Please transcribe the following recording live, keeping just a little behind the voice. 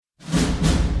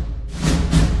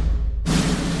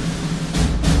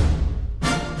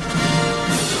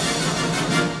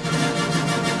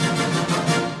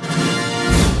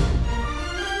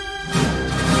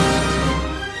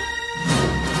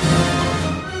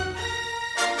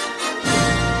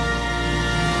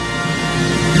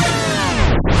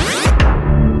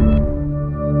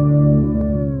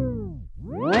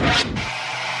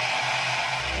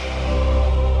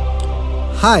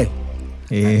Hi.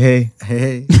 Hey.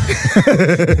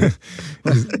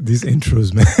 These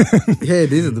intros, man. Hey,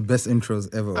 these are the best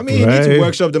intros ever. I mean, you need to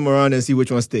workshop them around and see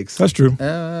which one sticks. That's true.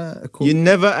 Cool. You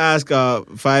never ask 5,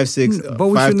 6, But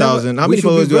we should 5,000. never- How we many should be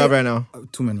followers do you very- have right now?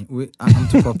 Too many. I'm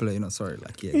too popular, Sorry,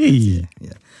 Hey.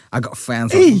 yeah. I got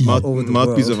fans all over the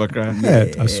Mouthpiece world. of Accra.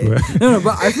 Yeah, I swear. No,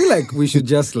 but I feel like we should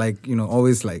just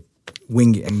always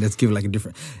wing it and let's give a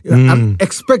different.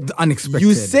 Expect the unexpected.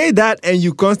 You say that and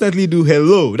you constantly do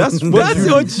hello. That's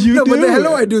what you no, do. but the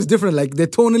hello I do is different. They're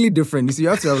tonally different. You see, you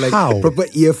have to have How? proper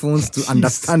earphones to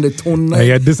understand the tone.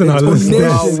 Yeah, this is how this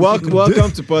is.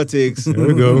 Welcome to Politics. There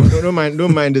we go.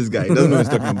 Don't mind this guy. He doesn't know what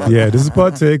he's talking about. Yeah, this is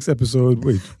Politics episode.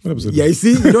 Wait, what episode? Yeah, you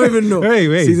see, you don't even know.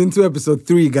 Wait. Season 2, episode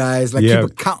 3, guys. Yeah.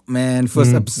 Keep a count, man.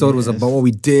 First episode was about what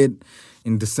we did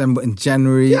in December and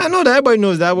January. Yeah, I know that. Everybody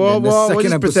knows that. Then the We're second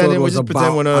just episode pretending. We're was just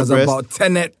pretending we're not was abreast. about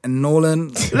Tenet and Nolan.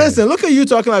 Listen, look at you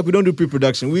talking like we don't do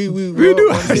pre-production. We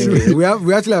do actually. we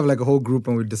actually have a whole group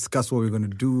and we discuss what we're gonna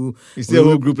do. You see a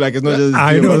whole group like it's not just.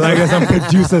 I know, there's some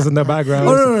producers in the background.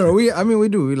 Oh no. We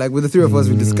do. With the three of us,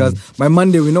 we discuss. By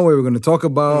Monday, we know what we're gonna talk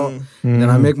about.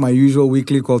 Then I make my usual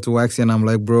weekly call to Waxy, and I'm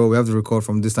like, bro, we have to record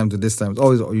from this time to this time. It's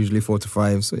always usually 4 to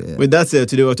 5. So yeah. With that said,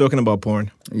 today we're talking about porn.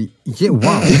 Yeah.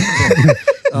 Wow.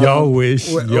 Y'all wish.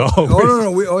 Y'all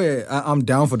wish. No. I'm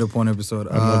down for the porn episode.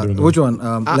 not doing that. Which one?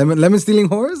 Lemon stealing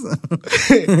whores?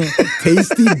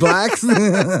 Tasty blacks?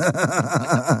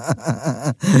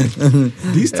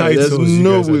 These titles. There's you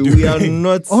no guys are way. doing. We are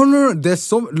not. Oh no. There's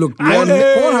so look. Hey,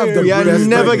 Pornhub the We are best.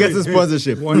 never Like, getting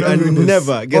sponsorship. We We're are not doing this.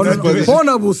 never getting sponsorship.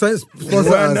 Pornhub will sponsor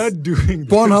We're us. not doing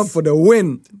Pornhub this. for the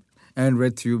win. And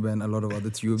RedTube and a lot of other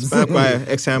tubes. Backed by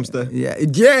ex-hamster. Yeah.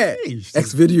 Hey,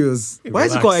 X videos. Why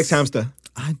is it called ex-hamster?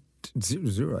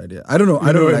 Zero idea. I don't know.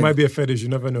 I know it might be a fetish. You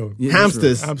never know. Yeah,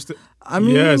 Hamsters. Hamster. I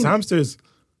mean, Yes, hamsters.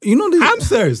 You know the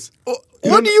Hamsters.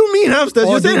 What do you mean hamsters?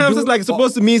 Or You're saying do- hamsters like it's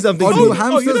supposed to mean something. or to do you.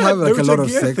 hamsters you know have the like a Richard lot of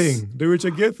Gere sex? thing. The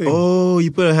Richard Gere thing. Oh, you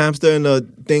put a hamster in a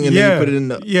thing and then you put it in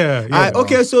the. Yeah. Alright,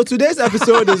 okay, so today's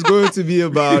episode is going to be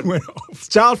about Went off.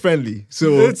 child friendly.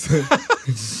 So,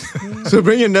 so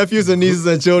bring your nephews and nieces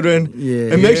and children,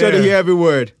 Yeah. and make sure to Yeah. hear every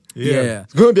word. Yeah.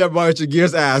 It's going to be about Richard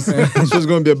Gere's ass. That's what it's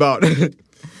going to be about.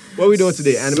 What are we doing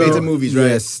today? Animated So, movies, right?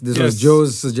 Yes, this Yes. was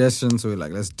Joe's suggestion, so we're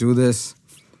like, let's do this.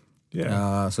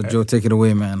 Yeah. So Joe, take it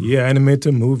away, man. Yeah,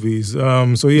 animated movies. So I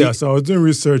was doing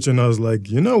research and I was like,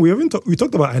 we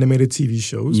talked about animated TV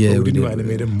shows, Yeah, but we we didn't do did,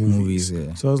 animated yeah. movies. Movies,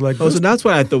 yeah. So I was like, Oh, so that's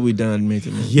why I thought we'd done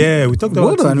animated movies. yeah, we talked The about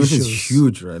world of TV animation shows. is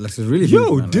huge, right? Like it's really Yo, huge.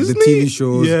 Man. Like, Disney, the TV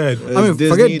shows. yeah. I mean,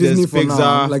 forget Disney there's for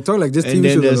now. Like talk like just and TV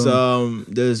then shows. alone.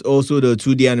 there's also the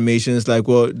 2D animations, like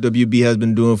what WB has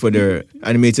been doing for their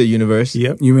animated universe.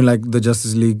 Yep. You mean like the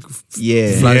Justice League,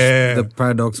 Yeah. Flash, Yeah. the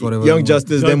Paradox, whatever. Young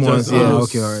Justice, them ones. Justice. Yeah.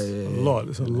 okay, all right, yeah, A lot.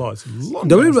 It's a lot. It's a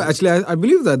lot. Actually, I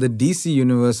believe that the DC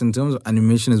universe in terms of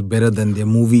animation is better than their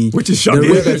movie. Which is shocking.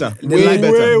 the- Way better. the Way live-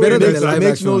 better. better than the It live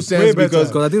makes action no ones. sense Way better. because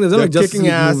Because I think there's only they're Justice kicking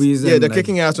League ass. movies. Yeah, and they're like,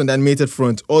 kicking ass on the animated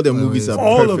front. All their movies are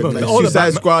All of perfect. them. Like All the Suicide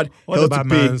Batman- Squad, all the Hell to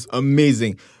Pay, Batmans.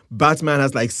 amazing. Batman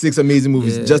has like 6 amazing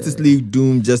movies. Yeah. Justice League,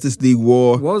 Doom, Justice League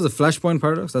War, What was the Flashpoint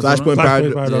Paradox? That's Flashpoint the one? Flashpoint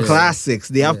Paradox. Paradox. Classics.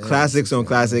 They have classics on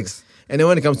classics. And then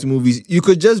when it comes to movies, you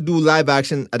could just do live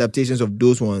action adaptations of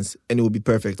those ones and it will be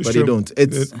perfect. It's but true. they don't.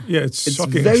 It's It's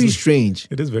shocking. very actually. strange.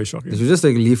 It is very shocking. They should just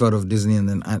take a leaf out of Disney and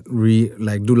then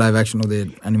do live action of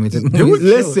the animated They would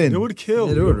movies. Listen. They would kill.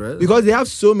 They do it, right? Because they have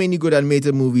so many good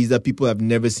animated movies that people have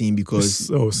never seen It's because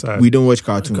so sad. we don't watch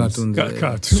cartoons. Cartoons. yeah.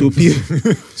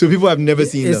 Cartoons. So people have never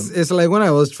seen them. It's like when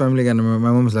I watched Family Guy and my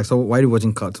mom was like, so why are you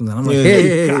watching cartoons? And I'm like, Yeah.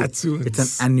 hey, Cartoons.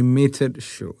 it's an animated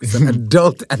show. It's an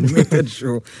adult animated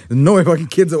show. There's no way fucking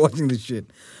kids are watching this shit.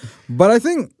 But I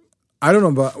think, I don't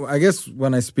know, but I guess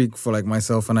when I speak for like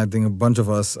myself and I think a bunch of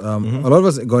us, a lot of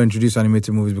us got introduced to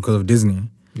animated movies because of Disney.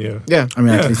 Yeah. Yeah. I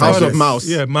mean, Yeah, at least House I of guess. Mouse.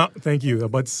 Yeah, thank you. I'm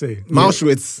about to say.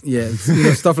 Mauschwitz. Yeah,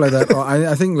 it's, stuff like that. Or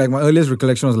I think like my earliest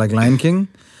recollection was like Lion King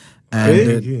and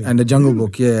Really? and the Jungle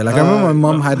Book. Yeah, like I remember my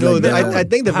mom had No, like I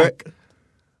think the very,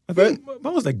 I think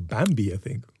mine was like Bambi, I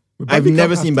think. I've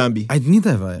never seen Bambi. I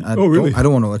neither have I. Oh, really? I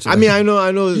don't want to watch it. I mean, I know.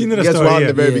 You know the Guess story, what? In yeah.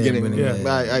 the very Yeah, beginning, yeah,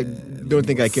 but I don't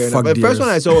think I care. Fuck But the first deers. one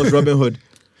I saw was Robin Hood.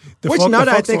 Which Fox- now the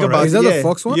that I Fox think one, about right? it, Is that yeah. the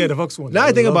Fox one? Yeah, the Fox one. Now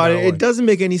I think love about that it, one. it doesn't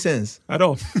make any sense. At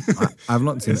all. I've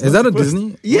not seen it. It's Is not that a supposed-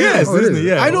 Disney? Yes, Oh, Disney, really?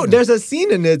 yeah. I know. There's a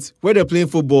scene in it where they're playing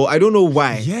football. I don't know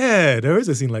why. Yeah, there is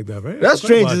a scene like that, right? That's I forgot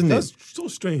strange, about isn't it? That's so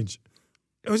strange.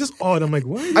 It was just odd. I'm like,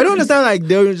 what? I don't understand. Like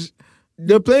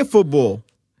they're playing football,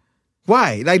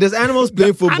 Why? Like, there's animals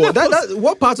playing football.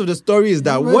 What part of the story is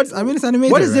that? But What? I mean, it's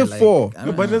animated. What is it right? for? I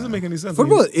No, but it doesn't make any sense.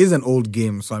 Football is an old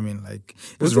game, so I mean, like,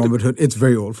 it's Robin Hood. It's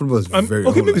very old. Football is very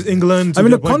old. Okay, maybe it's England. I mean,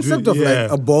 the to point concept to- of yeah.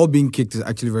 like a ball being kicked is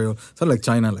actually very old. It's not like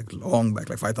China, like long back,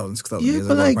 like 5,000, 6,000 Yeah, years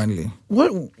but ago. like, Apparently,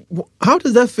 how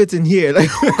does that fit in here? Like,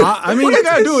 I mean, what they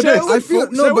gotta do with this? I feel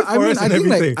no, but I mean,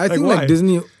 I think like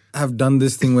Disney have done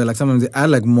this thing where like sometimes they add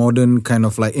like modern kind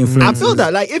of like I influences. feel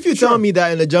that. Like, if you tell me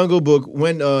that in the Jungle Book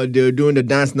when they're doing the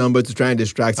dance number to try and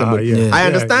distract somebody, yeah. I Yeah,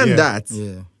 understand yeah. that.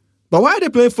 Yeah. But why are they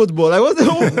playing football? Like, what's the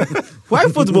whole? Why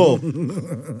football?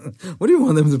 What do you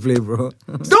want them to play, bro?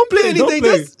 Don't play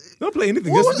anything. Don't play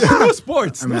anything. What Just was that? no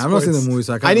sports. I mean, no I've not seen sports. the movie,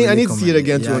 so I can't. I really need to see it comment.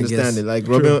 again Yeah, to I understand guess. it. Like,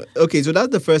 Robin. Okay, so that's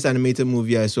the first animated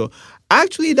movie I saw.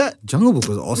 Actually, that. Jungle Book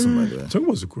was awesome, by the way.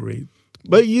 Jungle was great.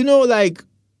 But you know, like,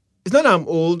 it's not that I'm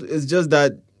old. It's just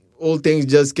that old things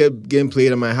just kept getting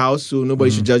played in my house, so nobody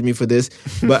should judge me for this.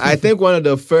 But I think one of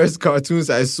the first cartoons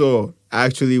I saw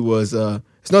actually was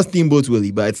it's not Steamboat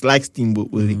Willie, but it's like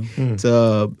Steamboat Willie.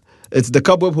 It's the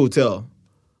Cobweb Hotel.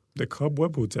 The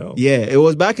Cobweb Hotel. Yeah, it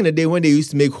was back in the day when they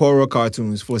used to make horror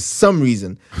cartoons for some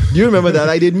reason. Do you remember that?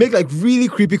 Like, they'd make like really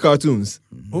creepy cartoons.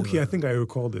 Okay, I think I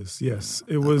recall this. Yes,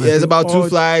 it was. Yeah, it's about two all-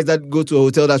 flies that go to a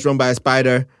hotel that's run by a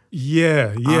spider.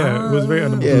 Yeah, it was very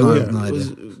animated. Yeah, it No, was, no it idea. was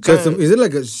So it's kinda- is it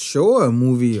like a show or a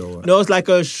movie or what? no, it's like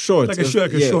a short. like a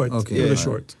short. Okay, It was yeah. a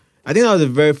short. I think that was the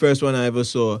very first one I ever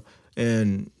saw.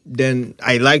 And then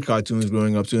I liked cartoons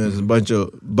growing up too. There's a bunch of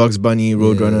Bugs Bunny,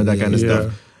 Roadrunner, that kind of yeah.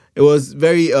 stuff. It was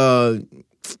very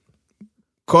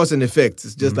cause and effect.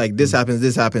 It's just like this happens.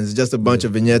 It's just a bunch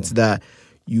of vignettes that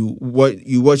you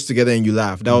watch together and you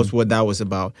laugh. That was what that was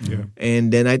about. Yeah.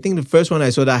 And then I think the first one I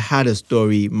saw that had a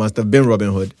story must have been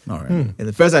Robin Hood. All right. And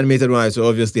the first animated one I saw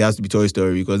obviously has to be Toy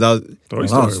Story because that was Toy Wow,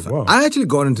 Story. it's fun. Wow. I actually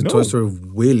got into No. Toy Story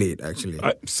way late, actually.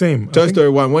 Same. Toy Story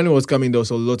 1. When it was coming, there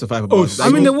was a lot of hype about it. I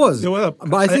mean, there was, There was,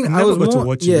 but I think I never was got more. to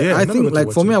watch it. Yeah, Yeah, I never think got to like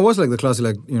watch for me, it. I was like the classic,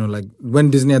 like like when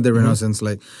Disney had their renaissance,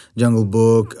 like Jungle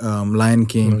Book, Lion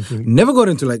King. Lion King. Never got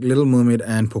into like Little Mermaid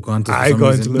and Pocahontas. For I some got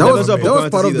reason. into that Little was Mermaid. that was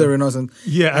part Pocahontas of their either. renaissance.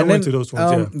 Yeah, I And went then, to those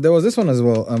ones. There was this one as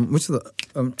well. Which is the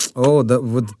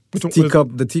Which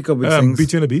one? the teacup with Yeah. things.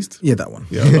 Beauty and the Beast. Yeah, that one.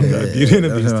 Yeah, I love that. Beauty and the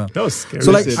that Beast. one. That was scary.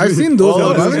 So like I've seen those, All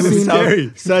but I those haven't is seen.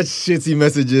 scary. such shitty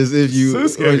messages if you So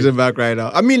scary. watch them back right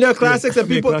now. I mean, they're classics and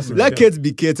they're people classics, let yeah. kids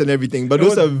be kids and everything, but It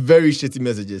those was- are very shitty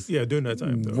messages. Yeah, during that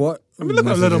time. Though. What? I mean, look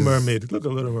at Little messages? Mermaid. Look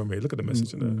at Little Mermaid. Look at the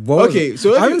message in there. What was Okay, it?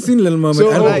 so if I haven't you- seen Little Mermaid.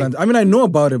 so, and like- Pocahontas. I mean, I know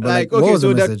about it, but like, what okay, was so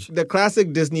the the, message? the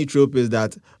classic Disney trope is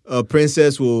that a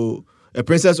princess or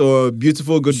a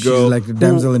beautiful good She's girl like the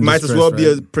damsel who in might as distress, well be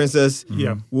a right? princess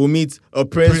Yeah. will meet a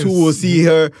prince who will see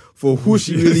her for who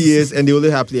she really is and they will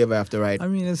live happily ever after, right? I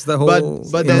mean, it's the whole.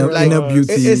 But then inner, like inner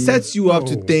beauty. it sets you up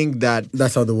to No. think that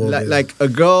That's how the world is. like a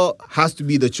girl has to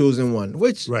be the chosen one,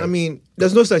 which Right. I mean,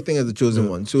 there's no such thing as the chosen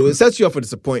one. So it sets you up for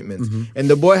disappointment, and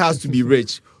the boy has to be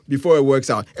rich before it works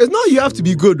out. It's not you have to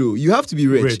be good though; you have to be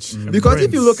rich. Rich. Because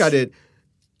if you Prince. look at it,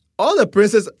 all the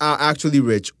princes are actually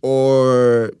rich.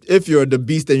 Or if you're the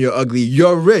beast and you're ugly,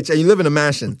 you're rich and you live in a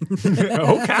mansion. A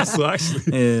whole castle, actually.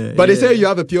 Yeah, But they yeah. say you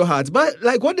have a pure heart. But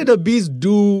like, what did the beast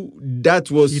do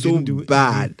that was He so didn't do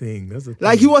bad? anything. That's the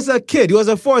Like thing. he was a kid. He was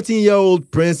a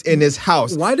 14-year-old prince in his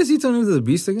house. Why does he turn into the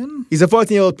beast again? He's a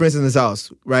 14-year-old prince in his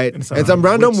house, right? And And some some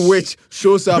random witch. witch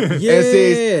shows up and Yeah,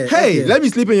 says, "Hey, okay. let me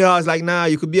sleep in your house." Like, nah,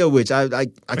 you could be a witch. I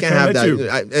can't can't have let you.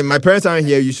 that. And my parents aren't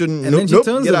here. You shouldn't. And nope, then she nope,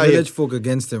 turns get the out here. village folk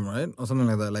against him, right, or something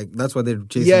like that. Like that's why they're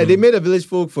chasing. Yeah, him. they made a village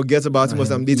folk forget about him or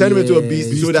something. They turned him into a Yeah. beast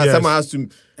Beast, so that yes. someone has to.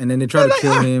 and then they try to Like,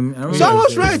 kill ah, him. I So I remember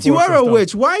was that. right. You Force are a and stuff.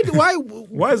 witch. Why?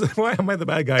 Why am I the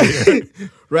bad guy here?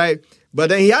 Right? But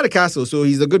then he had a castle, so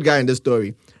he's a good guy in this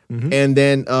story. Mm-hmm. And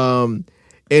then,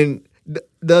 and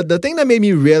the thing that made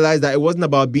me realize that it wasn't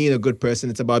about being a good person;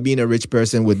 it's about being a rich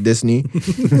person with Disney.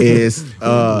 is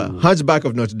Hunchback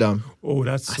of Notre Dame. Oh,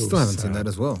 that's so I still haven't seen sad. that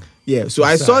as well. Yeah, so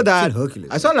I saw that. It's Hercules.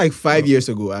 I saw it like 5 years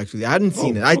ago. Actually, I hadn't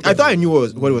seen it. I thought I knew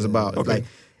what it was about. It's Okay. like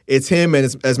it's him and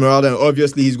it's Esmeralda, and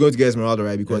obviously he's going to get Esmeralda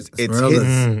right because it's Esmeralda's-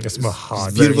 his. It's my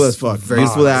heart. Beautiful as fuck. very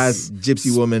Beautiful spicy. ass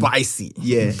gypsy woman. Spicy.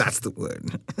 Yeah. that's the word.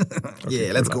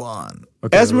 Yeah, let's go on.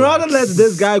 Okay, Esmeralda relax. lets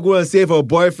this guy go and save her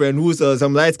boyfriend, who's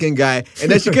some light skinned guy, and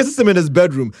then she kisses him in his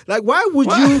bedroom. Like, why would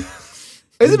you?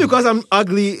 Is it because I'm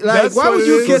ugly? Like, That's why what would it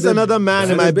you is. kiss So they- another man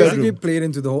so in they my basically bedroom? played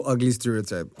into the whole ugly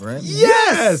stereotype, right?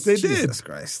 Yes, they did. Jesus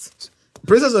Christ.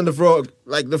 Princess and the Frog.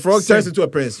 Like the frog turns into a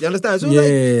prince. You understand? So Yeah, like,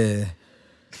 yeah, yeah.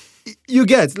 you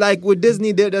get like with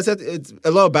Disney, there's it's a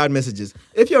lot of bad messages.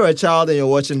 If you're a child and you're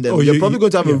watching them, Oh, you're you- probably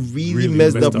going to have a yeah, really really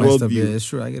messed messed up up. Messed up, yeah, worldview. it's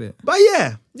true. I get it. But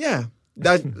yeah,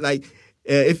 that like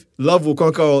if love will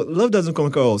conquer all, love doesn't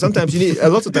conquer all. Sometimes a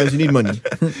lot of times you need money.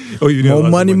 Oh, you need More lots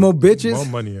of money, more bitches. More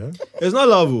money, yeah. It's not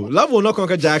love. Love will not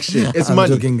conquer jack shit. It's I'm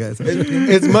money. joking, guys.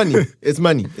 It's money. It's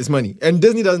money. It's money. And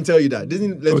Disney doesn't tell you that.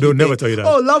 Disney they'll never tell you that.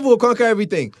 Oh, love will conquer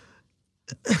everything.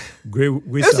 Great.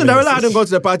 If Cinderella hadn't gone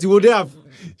to the party, would they have?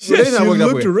 She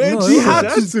looked red. No, She no, had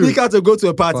to sneak out to go to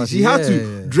a party. She had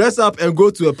to dress up and go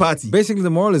to a party. Basically, the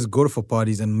moral is go for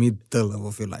parties and meet the love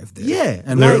of your life there. Yeah.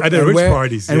 and Like, at the rich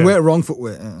parties, and yeah. wear wrong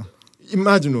footwear.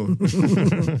 Imagine,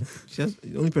 she's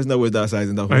the only person that wears that size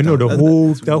in that whole I know town. that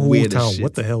whole weird as town. shit.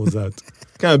 What the hell is that?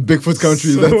 Kind of Bigfoot country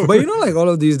is that? But you know, like all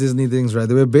of these Disney things, right?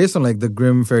 They were based on like the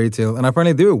Grimm fairy tale, and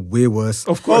apparently they were way worse.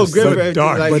 Of course, Grimm so Fairy Tale,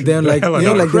 dark. like- But then, like, Hella you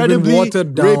know, like dark. they've been Incredibly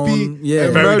watered down. rapey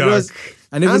and Very murderous. dark.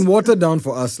 And they've been watered down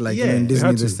for us, like Yeah, in it Disney,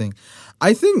 had this to. thing.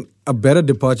 I think a better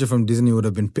departure from Disney would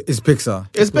have been is Pixar.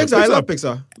 It's Pixar. I love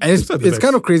Pixar. And it's Pixar the best.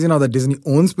 kind of crazy now that Disney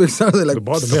owns Pixar. They're like, The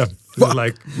bottom, yeah. fuck.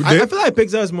 Like I feel like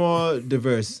Pixar is more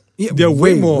diverse. Yeah, They're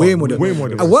way more diverse.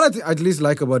 diverse. What I at least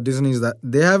like about Disney is that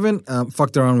they haven't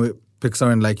fucked around with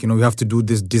Pixar and like, you know, you have to do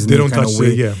this Disney They don't kind touch of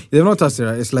way. it, yeah. They've not touched it,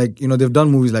 right? It's like, you know, they've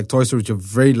done movies like Toy Story, which are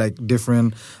very like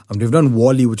different. They've done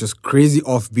WALL-E, which is crazy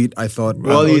offbeat, I thought.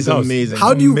 WALL-E is that was- amazing.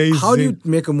 How do you Amazing.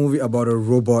 make a movie about a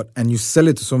robot and you sell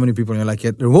it to so many people and you're like,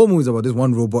 yeah, the whole movie is about this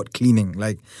one robot cleaning?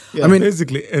 Like, Yeah, I mean,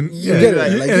 basically, and You get it,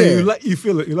 and like, and yeah. you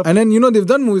feel it. You love and then, you know, they've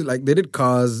done movies like they did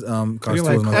Cars. Cars 2 You was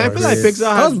like not Cars? I that feel like great.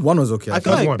 Pixar Cars has- 1 was okay. I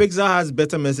feel Cars like one. Pixar has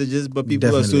better messages, but people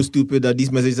are so Definitely. stupid that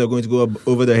these messages are going to go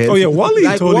over their heads. Oh, yeah, WALL-E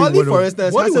Like totally WALL-E, went for over-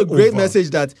 instance, WALL-E has a went great over. message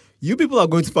that you people are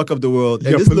going to fuck up the world,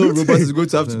 and Yeah, this little polluted. robot is going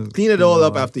to have to clean it all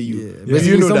up after you. Yeah. And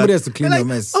Basically, you know somebody that. has to clean They're your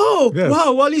like, mess. Oh, Yes.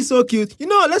 wow, Wally's so cute. You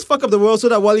know, let's fuck up the world so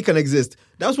that Wally can exist.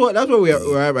 That's where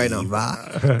we're at right now.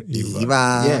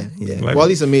 Yeah, Like-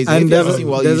 Wally's amazing. And if you haven't seen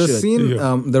Wally, there's you a should. scene,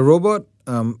 Yeah. the robot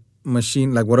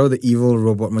machine, like whatever the evil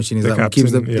robot machine is The that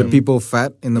keeps captain, the yeah. people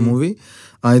fat in the movie.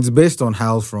 It's based on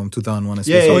HAL from 2001.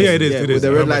 Yeah, Oh, yeah, it is, it with is. the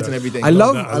I red remember lights that. and everything. I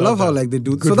love that. I I love love how that. like they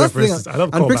do. Good So that's the thing. references. I love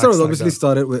And callbacks Pixar was like obviously that.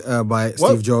 started with, by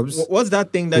Steve Jobs, What's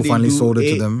that thing that who they finally do? sold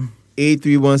it to them.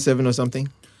 A317 or something?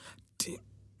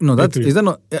 No, that's A3. is that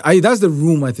not? That's the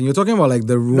room. I think you're talking about like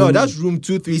the room. No, that's room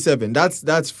 237.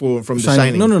 That's from The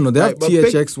Shining. No. They have Right, but pick-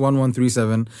 THX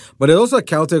 1137, but there's also a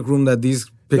Caltech room that these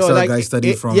Pixar guys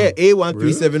study from. Yeah,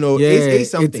 A137 or Yeah, A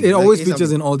something. it always like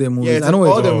features A in all their movies. Yeah, it's I know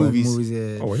in all it's their movies.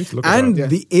 Yeah. Oh, I need to look at And that.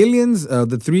 the aliens,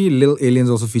 the three little aliens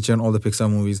also feature in all the Pixar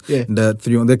movies. Yeah. The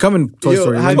three, they come in Toy Yo,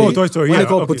 Story. have When you- Toy Story, when yeah, they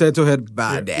call okay. Potato Head,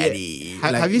 bad Yeah. daddy.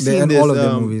 Have Like, you they're seen in this? all of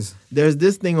their movies? There's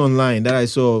this thing online that I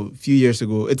saw a few years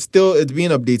ago. It's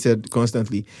being updated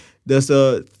constantly. There's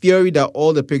a theory that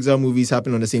all the Pixar movies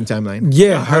happen on the same timeline.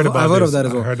 Yeah, I heard about I've heard of this. that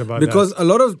as I well. heard about because a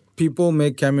lot of people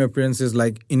make cameo appearances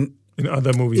like in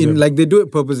other movies. yeah. like they do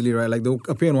it purposely, right? Like they'll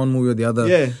appear in one movie or the other.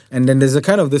 Yeah. And then there's a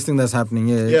kind of this thing that's happening.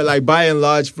 Yeah. Yeah, like by and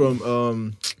large from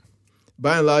what's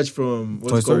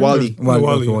Toy it Story? called Wally.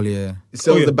 Wall-E. Wall-E, yeah. It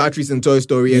sells Oh, yeah. the batteries in Toy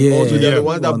Story, and Yeah, also they're yeah. the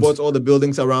ones that Ones. bought all the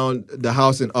buildings around the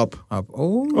house and up. Up.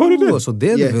 Oh, they did? so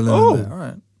they're Yeah. the villain. Oh. There. All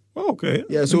right. Oh, okay.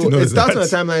 Yeah, I so didn't it notice starts on that.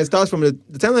 the timeline. It starts from the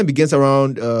timeline begins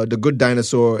around the Good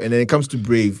Dinosaur, and then it comes to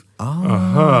Brave.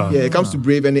 Uh-huh. Yeah, it comes to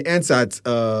Brave, and it ends at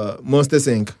Monsters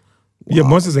Inc. Yeah,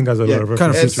 Monsters Inc. has a Yeah, lot of kind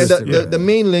of references. and futuristic, the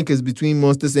main link is between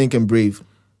Monsters Inc. and Brave.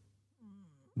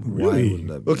 Why Really? would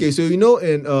that be? Okay, so you know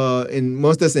in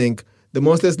Monsters Inc. the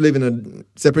monsters live in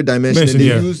a separate dimension, and they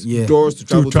Yeah. use Yeah. doors to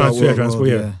travel to our transfer, world. transfer.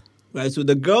 yeah. Right. So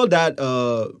the girl that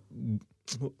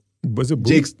Was it Boo?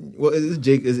 Jake's what is it,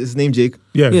 Jake is his name Jake?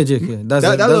 Yeah. Yeah, Jake. Yeah. That's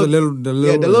That the little- little. The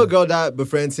little girl that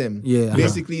befriends him. Yeah, uh-huh.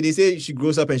 Basically, they say she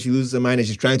grows up and she loses her mind and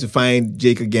she's trying to find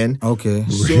Jake again. Okay.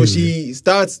 So she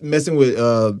starts messing with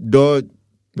door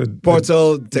The-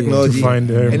 portal technology, to find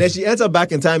him. and then she ends up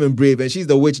back in time in Brave, and she's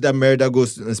the witch that Merida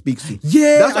goes and speaks to.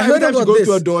 Yeah, That's why I every heard time she about goes this.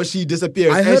 to a door, she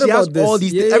disappears, I and heard she has about this. all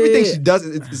these. Yeah, everything yeah, she does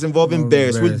is involving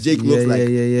bears, which Jake looks like.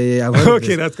 Yeah. I've heard of Oh, Okay,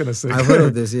 this. that's gonna say. I've heard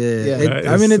of this. Yeah. Yeah. That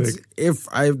I is mean, it's sick. if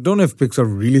I don't know if Pixar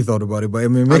really thought about it, but I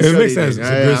mean, I'm It sure makes they sense. did.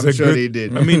 It's I'm a sure good- they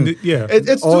did. I mean, yeah.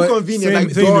 It's Or too convenient. Same,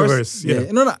 Like same doors. universe.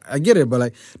 Yeah. no, I get it, but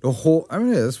like the whole, I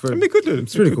mean, yeah, it's pretty. I mean, they could do it.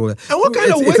 It's pretty cool. And what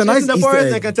kind of It's witch a nice is in the Easter forest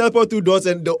egg. that can teleport through doors,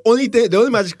 and the only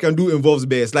magic she can do involves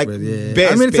bears, like But yeah.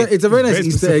 bears. I mean, it's a very nice Very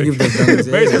Easter egg if they've done this.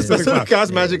 Very Yeah. specific. So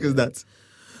cast magic is that?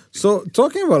 So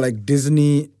talking about like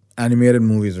Disney animated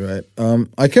movies, right?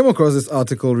 I came across this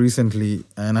article recently,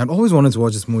 and I'd always wanted to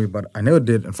watch this movie, but I never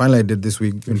did, and finally I did this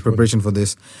week in preparation for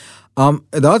this.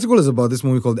 The article is about this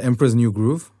movie called The Emperor's New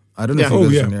Groove. I don't know if Yeah. you Oh,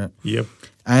 guys yeah. seen it. Yep.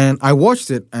 And I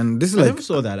watched it, and this is I like, never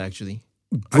saw that actually.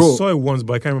 bro, I saw it once,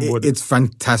 but I can't remember what it's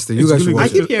fantastic. You It's guys should really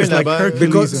watch I keep it. hearing It's that, like but Hercules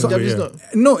Because in so- a way, I'm just yeah.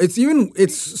 not- No,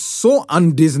 it's so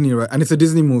un-Disney, right? And it's a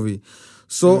Disney movie.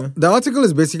 So the article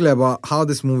is basically about how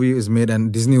this movie is made,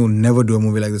 and Disney will never do a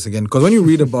movie like this again. Because when you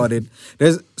read about it,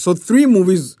 there's 3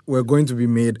 movies were going to be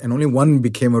made, and only one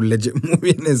became a legit movie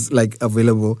and is like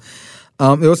available.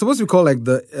 It was supposed to be called like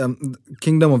the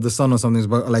Kingdom of the Sun or something, it's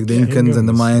about like the Incans and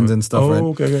the Mayans and stuff, right?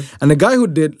 Okay. And the guy who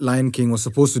did Lion King was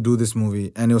supposed to do this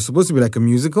movie, and it was supposed to be like a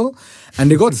musical,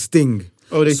 and they got Sting.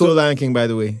 Oh, they stole Lion King, by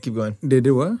the way. Keep going. They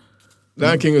did what?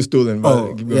 Lion King was stolen.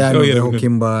 Oh, yeah, I know, the whole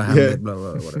Kimba, Hamlet, blah,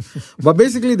 blah, blah, whatever. But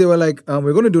basically, they were like,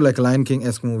 we're going to do like a Lion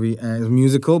King-esque movie, and it's a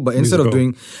musical, but instead of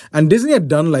doing... And Disney had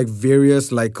done like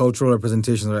various like cultural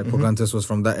representations, right? Pocahontas was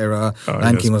from that era,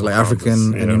 Lion King was like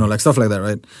African, and you know, like stuff like that,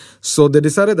 right? So they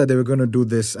decided that they were going to do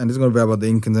this, and it's going to be about the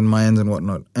Incans and Mayans and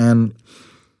whatnot. And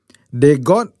they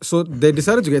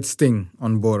decided to get Sting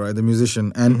on board, right? The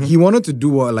musician. And he wanted to do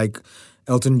what like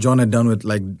Elton John had done with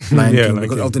like Lion King,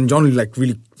 because Elton John like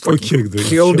really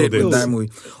killed it with that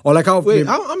movie. Or like how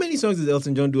many songs did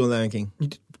Elton John do on Lion King? He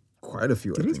did quite a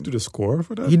few. Did he do the score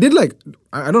for that? He did like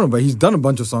I don't know, but he's done a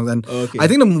bunch of songs, and I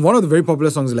think one of the very popular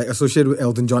songs is like associated with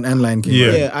Elton John and Lion King.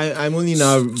 Yeah, I'm only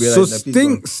now realizing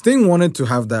that. Sting wanted to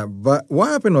have that, but what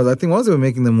happened was I think once they were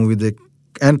making the movie, they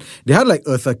had like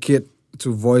Eartha Kitt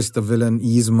to voice the villain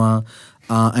Yzma.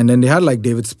 And then they had like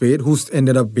David Spade, who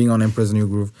ended up being on Emperor's New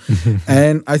Groove.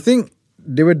 And I think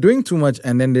they were doing too much,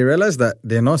 and then they realized that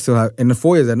they're not in the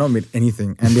 4 years, they're not made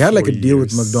anything. And they had like a deal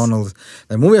with McDonald's.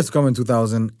 The movie has to come in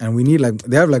 2000, and we need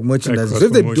they have like merchandise. So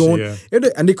if they don't,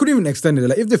 and they couldn't even extend it.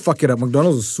 Like if they fuck it up,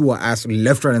 McDonald's will sue our ass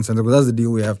left, right, and center, because that's the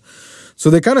deal we have. So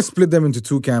they kind of split them into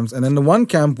 2 camps, and then the one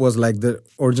camp was like the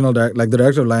original the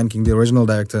director of Lion King, the original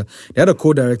director. They had a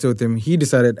co-director with him. He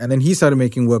decided, and then he started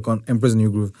making work on Emperor's New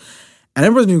Groove. And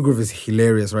Emperor's New Groove is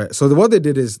hilarious, right? So what they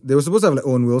did is they were supposed to have like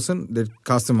Owen Wilson. They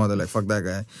cast him out. They're like, fuck that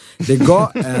guy. They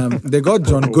got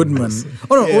John Goodman.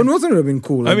 Owen Wilson would have been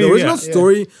cool. Like, the original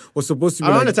story was supposed to be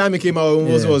around the time it came out. Owen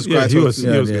Wilson was quite. He was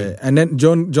good. And then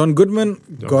John Goodman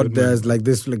there's like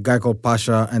this guy called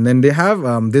Pasha, and then they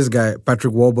have this guy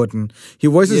Patrick Warburton. He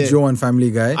voices Joe on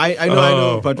Family Guy. I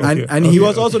know Patrick. And he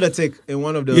was also the tick in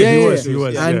one of the. He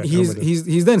was. And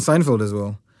he's then Seinfeld as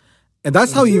well. And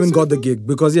that's how he even got the gig,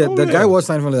 because the guy was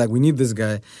Seinfeld, like, we need this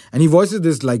guy, and he voices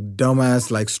this like dumbass,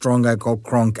 like strong guy called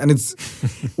Kronk, and it's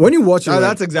when you watch it,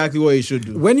 that's exactly what he should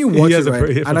do. When you watch it,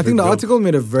 right, and I think the article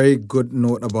made a very good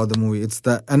note about the movie. It's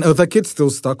that, and Eartha Kitt's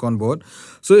still stuck on board.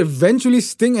 So eventually,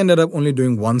 Sting ended up only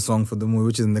doing one song for the movie,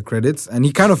 which is in the credits, and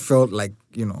he kind of felt like,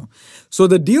 you know. So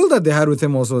the deal that they had with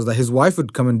him also was that his wife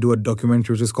would come and do a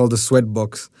documentary, which is called The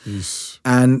Sweatbox. Yes.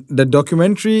 And the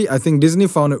documentary, I think Disney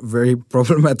found it very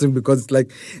problematic, because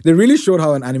like they really showed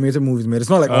how an animated movie is made. It's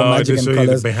not like all magic and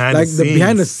colors, like the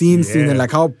behind the scenes scene, and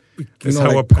like how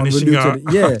we're punishing our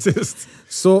artists.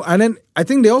 So, and then I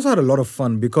think they also had a lot of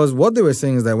fun, because what they were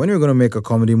saying is that when you're going to make a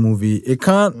comedy movie, it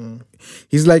can't.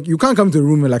 He's like, you can't come to the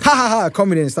room and like, ha ha ha,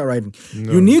 comedy, and start writing.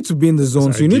 No. You need to be in the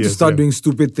zone, so you need to start doing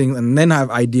stupid things and then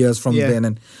have ideas from there. And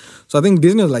then, so I think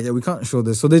Disney was like, we can't show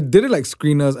this. So they did it like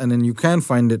screeners, and then you can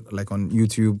find it like on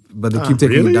YouTube, but they keep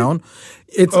taking it down.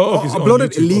 It's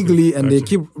uploaded illegally, and they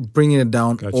keep bringing it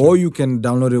down. Or you can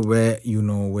download it where you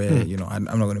know, I'm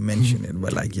not going to mention it,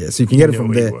 but like, so you can get it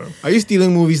from there. Are you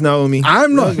stealing movies now, Omi?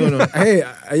 I'm not. Hey,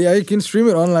 you can stream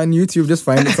it online, YouTube, just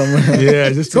find it somewhere.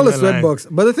 Just it's called a Sweatbox.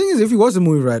 But the thing is, if you watch the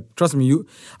movie, right, trust me,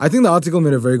 I think the article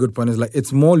made a very good point. It's like,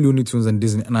 it's more Looney Tunes than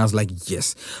Disney. And I was like,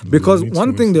 yes. Because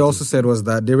one thing they also said was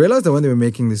that they realized that when they were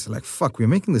making this, like, fuck, we're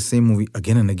making the same movie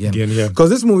again and again. Because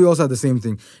this movie also had the same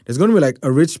thing. There's going to be like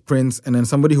a rich prince and then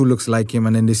somebody who looks like him,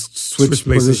 and then they switch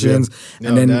positions,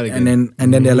 and then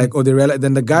they're like, they realize,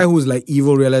 then the guy who's like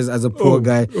evil realizes as a poor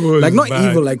guy, like not bad.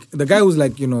 Evil, like the guy who's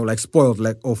like, like spoiled,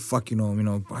 like, oh fuck,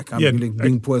 I can't be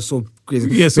being poor is so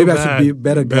crazy. So maybe I should be a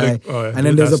better guy. And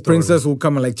then there's a princess who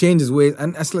come and like change his ways,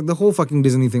 and it's like the whole fucking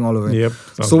Disney thing all over it.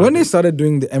 So when they started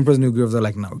doing the Emperor's New Groove, they're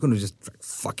like, no, we're gonna just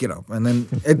fuck it up, and then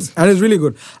it's really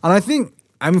good. And I think,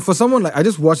 for someone like, I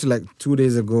just watched it like 2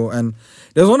 days ago, and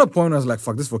there was one point where I was like,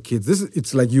 fuck, this is for kids.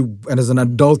 It's like and as an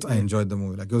adult, I enjoyed the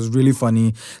movie. Like, it was really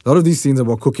funny. A lot of these scenes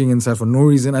about cooking inside for no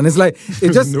reason. And it's like,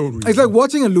 it's like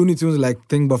watching a Looney Tunes like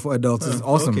thing, but for adults. It's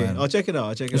awesome, man. I'll check it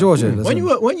out. You should watch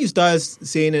it. When you started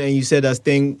saying it and you said that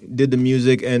Sting did the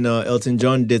music and Elton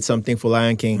John did something for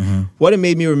Lion King, what it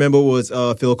made me remember was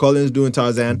Phil Collins doing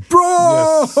Tarzan.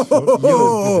 Bro!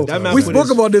 We spoke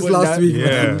about this last week.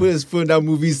 He put his foot in that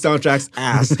movie's soundtrack's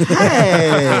ass.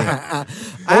 Hey!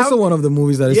 Also one of the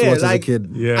movies that I used to watch as a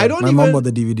kid. My mom bought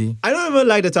the DVD. I don't even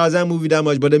like the Tarzan movie that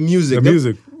much, but the music.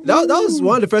 That was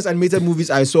one of the first animated movies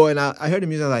I saw, and I heard the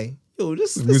music, I was like, yo,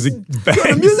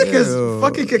 the music is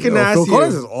fucking kicking ass. Phil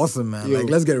Collins is awesome, man. Like,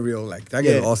 let's get real. Like, that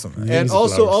guy is awesome, man. And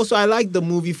also, I like the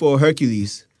movie for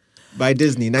Hercules. by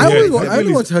Disney. I only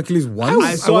Hercules. watched Hercules once.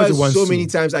 I saw watched it it once so too. many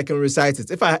times I can recite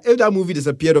it. If that movie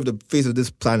disappeared off the face of this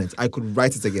planet, I could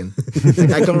write it again.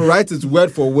 I can write it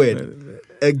word for word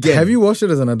again. Have you watched it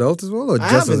as an adult as well, or I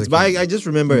just as a haven't, kid? but I just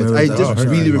remember it. Remember I that. just Oh,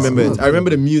 really sure. remember it. Oh, I remember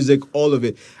the music, all of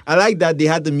it. I like that they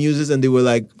had the muses and they were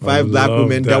like five black love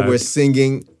women that that. were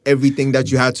singing everything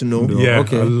that you had to know. Yeah,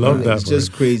 Okay. I love that. It's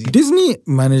just crazy. Disney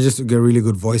manages to get really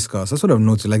good voice casts. That's what I've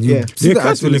noticed. Like, you Yeah. see Yeah, the cast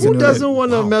actors really and good. you're Who like, doesn't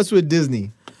want to wow. mess with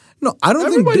Disney? No, I don't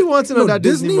Everybody think wants to know that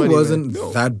Disney money, wasn't man.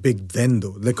 No. that big then,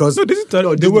 though. Because No,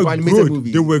 No, they were animated good.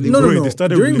 movies. They were No, great. no. They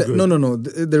started During really the, good. no.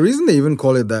 The reason they even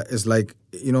call it that is like,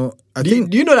 you know, I Do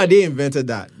think you know that they invented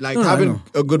that? Like No, I having know.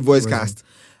 a good voice cast.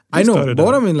 I know, started but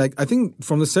what that. I mean, like, I think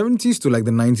from the 70s to like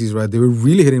the 90s, right, they were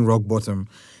really hitting rock bottom.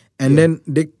 And then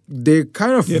they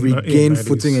kind of Yeah, regained 90s.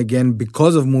 footing again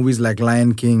because of movies like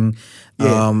Lion King,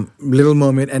 Yeah. Little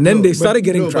Mermaid, and then No, they but- started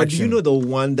getting no, But do traction. you know the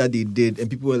one that they did, and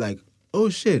people were like, "Oh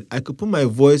shit, I could put my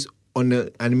voice on an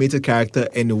animated character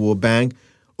and it will bang."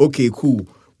 Okay, cool.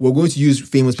 We're going to use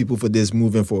famous people for this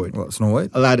moving forward. What, Snow White?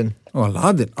 Aladdin, Oh,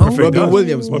 Aladdin. Perfect. Oh, Robin God.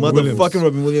 Williams, Robin motherfucking Williams.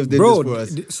 Robin Williams did Bro,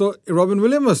 this for us. so Robin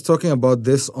Williams was talking about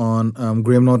this on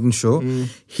Graham Norton's show.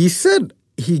 He said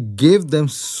he gave them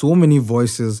so many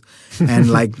voices and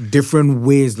like different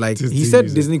ways. Like Just he said,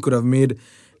 music. Disney could have made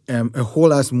a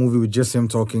whole ass movie with just him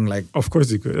talking. Like Of course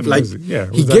he could. like Yeah,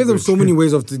 it he was that gave them good. so many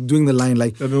ways of doing the line.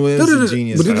 Like Robin Williams is a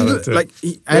genius. like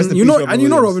Rest and in you peace, know Robin and you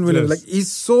know Williams. Robin Williams, Yes. like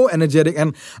he's so energetic,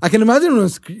 and I can imagine him on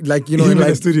like you know Him in in the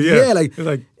like studio, yeah. like. It's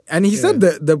like- And he said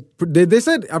they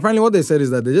said apparently what they said is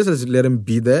that they just let him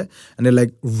be there and they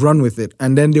like run with it,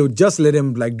 and then they'll just let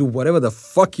him like do whatever the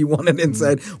fuck he wanted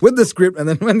inside with the script, and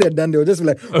then when they're done they'll just be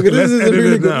like, okay, this let's is edit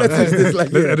really it good. now. Let's fix this.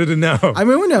 Like, Let's yeah. edit it now. I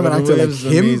mean, when you have an Robin actor like Williams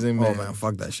is him, amazing, oh man. man,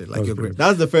 fuck that shit. Like was you're great. great.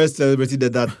 That's the first celebrity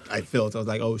that I felt. I was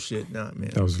like, oh shit, nah, man.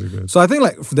 That was really good. So I think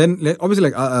like then obviously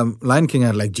like Lion King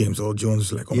had like James Earl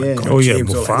Jones, like oh my Yeah. god, Oh, yeah,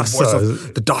 James Earl, like, the voice Mufasa.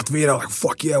 of the Darth Vader, like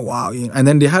fuck yeah, wow. Yeah. And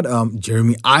then they had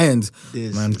Jeremy Irons,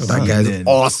 This man, that man. guy's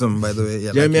awesome by the way.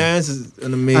 Yeah, Jeremy like, Irons is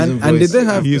an amazing voice. and did they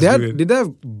have He is great. did they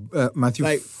have Matthew?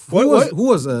 Like, who what-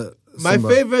 was My Simba?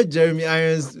 favorite Jeremy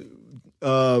Irons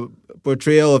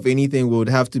portrayal of anything would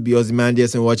have to be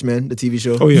Ozymandias in Watchmen, the TV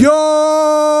show. Oh yeah.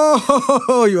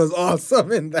 Yo, he was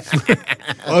awesome in that.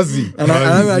 Ozzy. And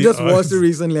I just Ozzy. watched it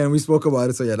recently, and we spoke about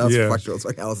it. So yeah, that's Yeah. factual. It's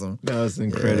fucking awesome. That was Yeah,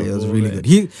 incredible. it was really man.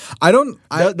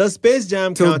 good. Does Space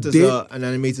Jam till count as date- an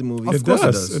animated movie? Of It course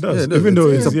does. It does. Yeah, Even though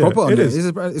it's a yeah, proper. it is.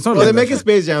 It's not Well, like they're making that.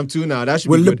 Space Jam 2 now. That should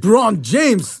With be good. LeBron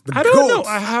James. The I don't know. GOAT.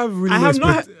 I have really I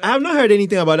have not heard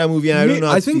anything about that movie, and I don't know.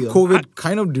 How I to think feel. COVID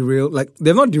kind of derailed. Like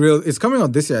they've not derailed. It's coming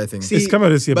out this year, I think. It's coming out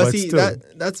this year, but see, still.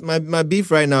 that's my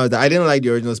beef right now. Is that I didn't like the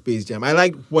original Space Jam. I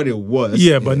liked what it was.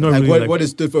 Yeah, but not like really what it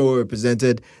stood for, what it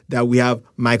represented. That we have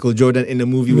Michael Jordan in the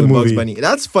movie In the with Bugs movie. Bunny.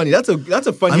 That's funny. That's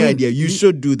a funny I mean, idea. You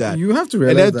should do that. you have to And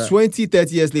realize then that. 20,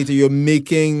 30 years later, you're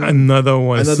making Another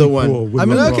one. another sequel one. with I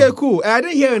mean, LeBron. okay, cool. And I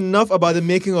didn't hear enough about the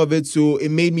making of it, so it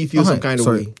made me feel some kind of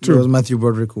way. It was Matthew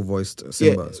Broderick who voiced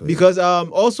Simba. Yeah, so because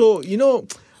also, you know,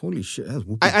 holy shit, that's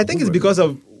Whoopi I think it's Goldberg. because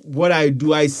of what I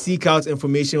do. I seek out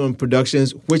information on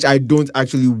productions which I don't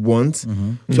actually want.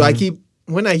 So I keep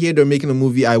when I hear they're making a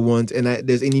movie I want, and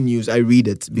there's any news, I read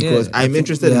it because Yeah, I I'm think-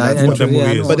 interested yeah, in I that. what that enter- movie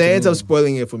I is. know But what they you end up mean.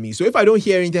 spoiling it for me. So if I don't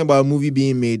hear anything about a movie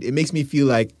being made, it makes me feel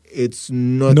like it's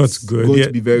not Not good, going yeah.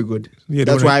 to be very good. Yeah,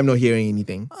 That's don't why I- I'm not hearing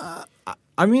anything.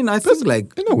 I mean, I think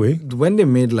like In a way. when they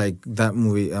made like that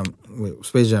movie,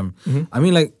 Space Jam. I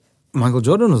mean, like Michael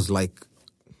Jordan was like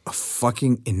a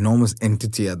fucking enormous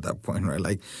entity at that point, right?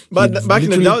 Like, But he back in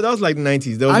the literally- that was like the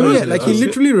 90s. There was I no mean, shit like about he it.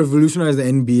 literally revolutionized the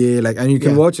NBA. Like, and you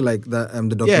can Yeah. watch like the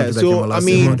documentary Yeah, that came so out I last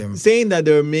year about mean, him. saying that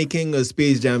they're making a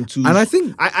Space Jam 2, And I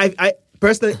think- I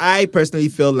personally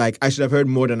feel like I should have heard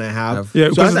more than I have. Yeah, so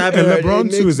because as I haven't and heard, LeBron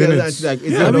it too makes is in sense. it. Like,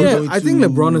 is Yeah, that I mean, going I think to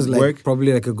LeBron is like work?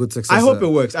 probably like a good successor. I hope it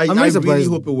works. I I'm really surprised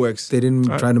hope it works. They didn't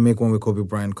try to make one with Kobe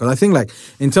Bryant because I think like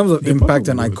in terms of impact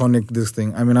and probably iconic this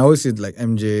thing. I mean, I always see it like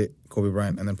MJ, Kobe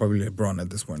Bryant, and then probably LeBron at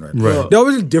this point, right? Right. They're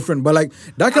obviously different, but like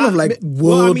that kind of like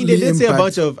well, I mean, they worldly did say a impact.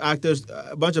 bunch of actors,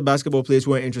 a bunch of basketball players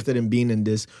weren't interested in being in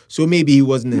this, so maybe he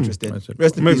wasn't interested. that's it.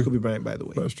 Rest in Maybe. peace, Kobe Bryant, by the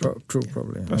way. That's true. True,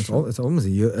 probably. It's almost a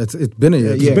year. It's been a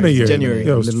year. Yeah, It's been a year. January.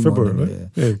 Yeah, it was A little more February,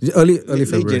 than- right? Yeah. Early Late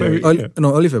February. January.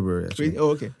 Early February. Actually. Oh,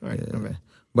 okay, all right. Okay.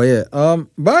 But yeah,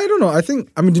 but I don't know. I think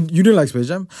you didn't like Space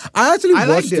Jam. I actually I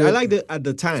watched liked it. I liked it at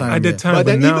the time. At the time, But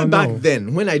then now, even back no.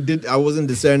 then, when I wasn't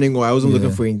discerning or I wasn't looking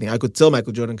Yeah. for anything. I could tell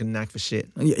Michael Jordan can knack for shit.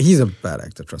 Yeah, he's a bad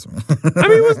actor. Trust me. I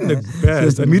mean, he wasn't the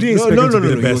best. I mean, you didn't expect him to be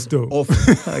the He best, was though. awful.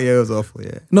 yeah, it was awful.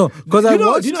 Yeah. No, because I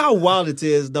watched. Do you know how wild it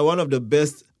is that one of the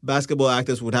best basketball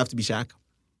actors would have to be Shaq?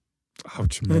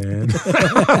 Ouch, man.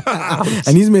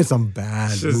 And he's made some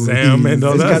bad Shazam movies. and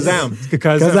all It's that. Kazam.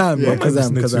 Kazam, Yeah.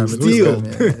 Kazam. Steel.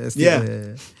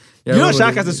 Yeah. Yeah, You know I Shaq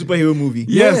remember has a superhero movie.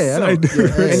 Yes, Yeah, I know. I do.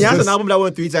 And he has an album that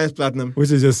won 3 times platinum. Which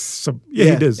is just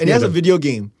he does. And he has a video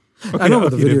game. I know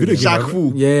about the video game. Shaq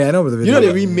Fu. Yeah, I know about the video You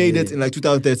know they game. remade it in like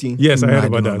 2013. Yes, I heard I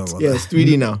about do not that. know Yeah, it's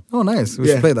 3D now. Oh, nice. We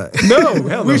Yeah. should play that. No,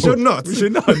 hell We no. should not. We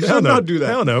should not. We Hell should no. not do that.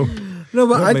 Hell no. No,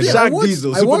 but I make think it. I Shaq watched,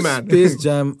 Diesel, I watched Superman. Space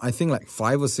Jam, I think like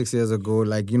 5 or 6 years ago,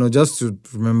 like, just to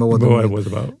remember what the What it movie was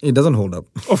about. It doesn't hold up.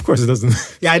 Of course it doesn't.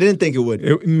 Yeah, I didn't think it would.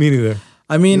 Me neither.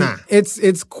 I mean, Nah.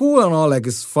 it's cool and all. Like,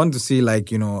 it's fun to see, like,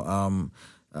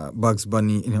 Bugs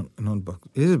Bunny. Not Bugs.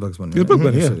 It is Bugs Bunny. It's Bugs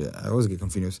Bunny, Sorry, I always get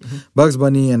confused. Bugs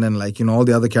Bunny, and then like all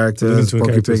the other characters, Looney Tunes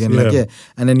Porky characters, Pig, and like yeah.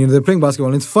 and then they're playing basketball,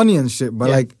 and it's funny and shit. But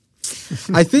Yeah. like,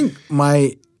 I think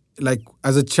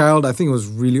as a child, I think it was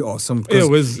really awesome. 'cause It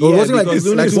was- I was Yeah, watching like because this,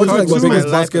 Looney like Tunes watching like the was my biggest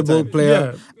life at basketball the time.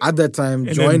 player at that time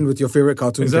And join then- with your favorite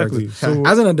cartoon Exactly. characters. So-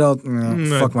 As an adult, fuck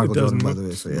it Michael Jordan, doesn't by look- the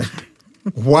way. So yeah.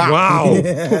 Wow.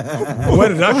 Where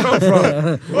did that come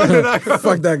from? Where did that come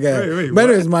from? Fuck that guy. Wait, but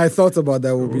anyways, my thoughts about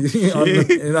that will be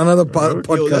in another podcast.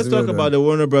 Yo, let's talk video. about the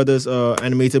Warner Brothers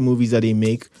animated movies that they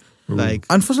make. Like,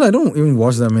 Unfortunately, I don't even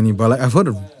watch that many, but like I've heard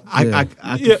of. I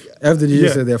Yeah. FDG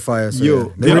Yeah. said they're fire. So yo, yeah,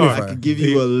 they're they really are. I fire. could give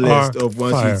you a They list are of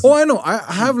ones fire. you see. Oh, I know. I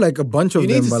have like a bunch of You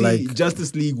need them, to but see like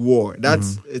Justice League War.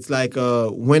 That's it's like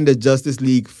when the Justice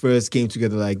League first came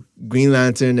together, like Green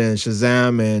Lantern and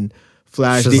Shazam and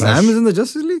Flash. They- Shazam is in the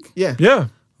Justice League. yeah. Yeah.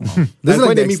 This Like is like when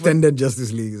the they meet for- extended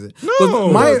Justice League, is it? No. 'Cause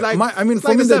It's like- I mean, it's for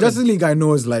like me, a the 7. Justice League I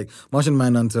know is like Martian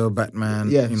Manhunter,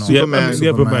 Batman. Yeah, Superman,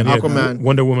 Superman, Aquaman,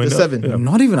 Wonder Woman. the 7. Yeah.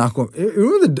 Not even Aquaman.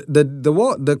 Remember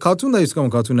the cartoon that used to come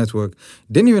on Cartoon Network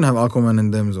didn't even have Aquaman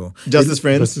in them, so. Justice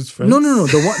Friends. Justice Friends. No.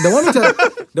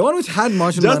 The one which had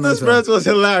Martian Justice Manhunter. Friends was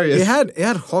hilarious. It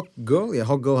had Hawk Girl,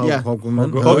 Hawk Yeah.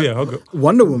 Woman. Oh, yeah. Hawk Girl.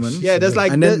 Wonder Woman. Yeah, there's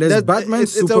like- and then there's there's- Batman,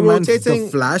 it's a Superman, rotating-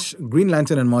 the Flash, Green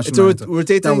Lantern, and Martian It's a Manhunter.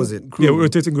 rotating That was it. crew. Yeah,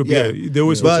 rotating group. Yeah. Yeah. They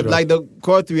always switch But it up. like the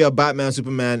core 3 are Batman,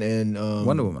 Superman, and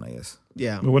Wonder Woman, I guess.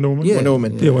 Yeah, Wonder Woman? Yeah. Wonder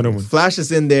Woman. Yeah, Wonder Woman. Flash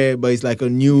is in there, but he's like a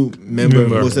new member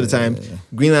most of the time.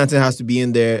 Green Lantern has to be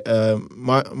in there.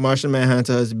 Martian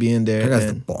Manhunter has to be in there. That guy's the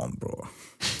and- bomb, bro.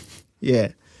 yeah.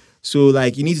 So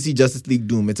like you need to see Justice League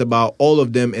Doom. It's about all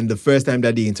of them and the first time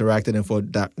that they interacted and for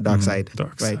Darkseid.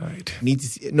 Darkseid. Right. You need to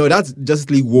see. No, that's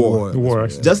Justice League War. The war,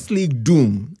 actually. Justice League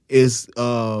Doom is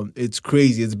it's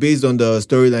crazy. It's based on the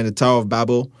storyline The Tower of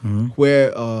Babel,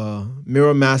 where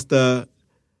Mirror Master,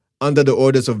 under the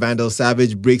orders of Vandal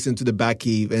Savage, breaks into the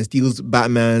Batcave and steals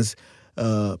Batman's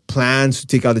plans to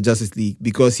take out the Justice League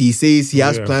because he says he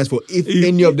has Yeah. plans for if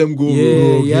any of them go Yeah,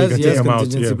 wrong. he you has can take him out,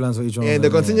 contingency yeah. plans for each one. And of the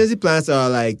them, contingency plans are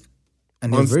like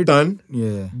and on they're very- stun,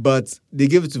 Yeah. but they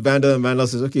give it to Vandal, and Vandal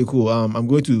says, "Okay, cool. I'm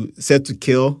going to set to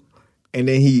kill." And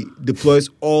then he deploys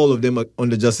all of them on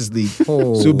the Justice League.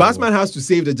 Oh. So Batman has to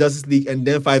save the Justice League and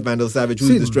then fight Vandal Savage, who's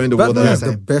See, destroying the world at Batman that is the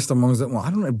time. best amongst them. Well, I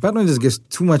don't know. Batman just gets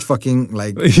too much fucking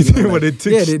like. What they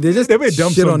take- yeah, they just they made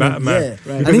dumps shit on on Batman. him. Yeah, Right.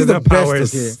 and Because he's of the their best.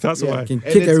 powers. Okay. That's why. Can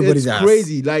And kick everybody's it's ass.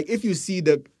 crazy. Like if you see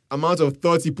the amount of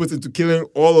thought he puts into killing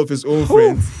all of his own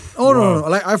friends, Oh no,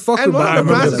 like I fuck and with one of Batman.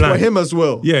 the plans the is for plan. him as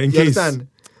well. Yeah, in You case. understand?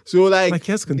 So like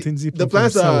He has contingency the plan for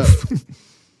plans are himself.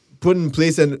 put in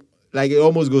place and like it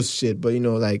almost goes to shit. But you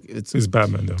know, like it's It's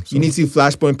Batman, though. So. you need to see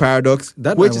Flashpoint Paradox,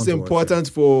 That I which want is to watch, important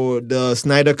for the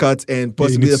Snyder cut and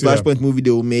possibly need the to see that. Flashpoint movie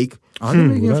they will make. Are they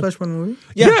making a that- Flashpoint movie?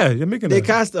 Yeah, you're making They that.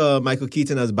 cast Michael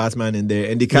Keaton as Batman in there,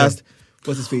 and they cast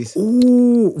what's his face?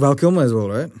 Ooh, Val Kilmer as well,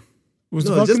 right? Was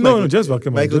No, Val just Kilmer? Michael- No, just Val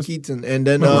Kilmer. Michael Just- Keaton, and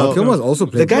then Val Kilmer's also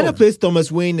played the guy Thor. that plays Thomas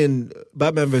Wayne in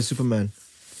Batman vs Superman.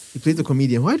 He plays the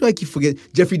comedian. Why do I keep forgetting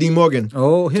Jeffrey Dean Morgan?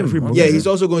 Oh, him. Jeffrey Okay. Morgan. Yeah, he's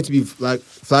also going to be like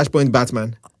Flashpoint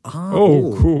Batman. Ah,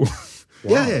 Oh, cool.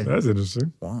 Yeah. That's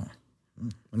interesting. Wow.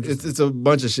 It's a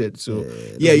bunch of shit. So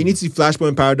yeah, you need to see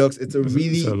Flashpoint Paradox. It's a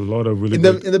really It's a lot of really in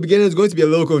good. the beginning it's going to be a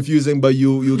little confusing, but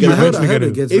you I get heard, eventually I heard get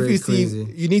it it. gets if very you see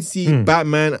crazy. you need to see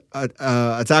Batman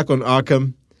Attack on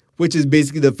Arkham, which is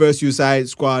basically the first Suicide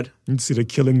Squad. You see the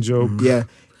Killing Joke. Yeah.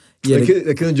 Yeah,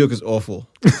 The Killing Joke is awful.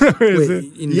 Is Wait, it?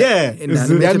 in Yeah. in Is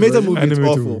the it- The animated version? movie is Animated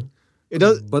awful. movie. It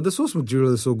does. But the source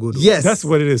material is so good. Yes. That's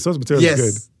what it is. Source material Yes.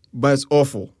 is good. But it's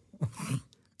awful.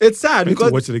 It's sad need to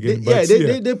because watch it again, yeah, but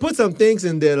they, yeah. they put some things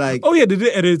in there like Oh yeah, they did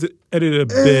edit a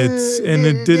bit, and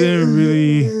it didn't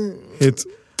really hit.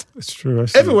 It's true.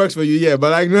 Actually. if it works for you, yeah. But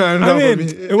like no, I for mean,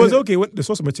 me. it was okay. The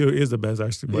source material is the best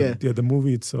actually, but Yeah. yeah, the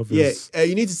movie itself Yeah, is.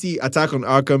 you need to see Attack on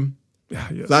Arkham, Yeah,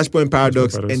 yes. Flashpoint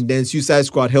Paradox, Paradox. and then Suicide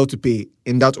Squad: Hell to Pay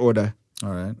in that order.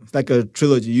 All right. It's like a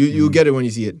trilogy. You get it when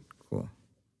you see it. Cool.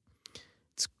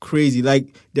 It's crazy. Like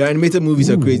their animated movies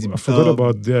are Ooh, crazy. I forgot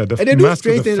about the and they do Mask of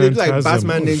strange the things. They do like Phantasm.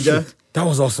 Batman Oh, Ninja. shit. That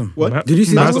was awesome. What? Did you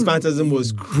see Mask that of one? Phantasm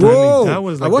was Bro, That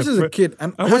was I like watched the as a fir- kid.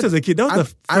 And I watched as a kid. That was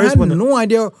the I first had one. no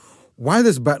idea why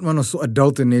this Batman was so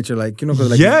adult in nature. Like,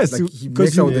 because Yes, he 'cause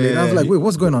makes out with the lady. And I was like, wait,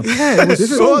 what's going on? Yeah, it was This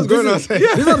is so- what's going on? This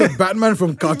is not the Batman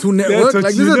from Cartoon Network. what Like,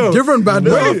 this you is know. a different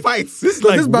Batman. No Wait. fights. This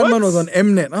This Batman what? was on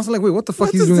Mnet. And I was like, wait, what the fuck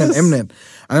What he's is doing this? on Mnet? And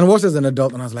then I watched as an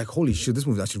adult, and I was like, holy shit, this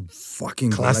movie is actually fucking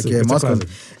good. Classic. Like, yeah, It's a Mask of- classic.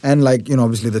 and like,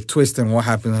 obviously the twist and what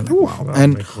happened. I'm like, wow. oh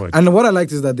And my God. and what I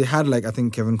liked is that they had like I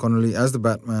think Kevin Connolly as the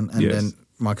Batman, and Yes. then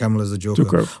Mark Hamill as the Joker.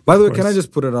 Joker, By the way, of can I course.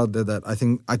 just put it out there that I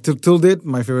think till date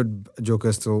my favorite Joker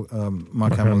is still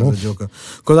Mark Hamill Hamill. as the Joker,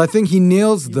 because I think he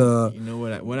nails the You know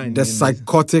what I need the in this?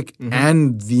 psychotic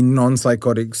and the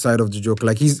non-psychotic side of the Joker.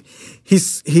 Like he's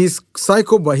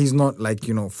psycho, but he's not like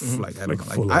like I don't know.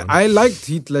 full Like on. I liked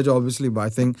Heath Ledger obviously, but I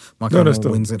think Mark No, Hamill that's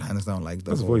dope. wins it hands down. Like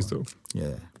That's the voice though. Yeah,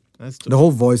 That's the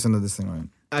whole voice under this thing, right?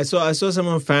 I saw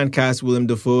someone fan cast Willem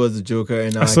Dafoe as the Joker,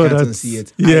 and I I saw can't that. unsee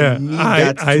it. Yeah, I need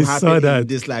that to I happen saw in that.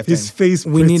 this lifetime. His face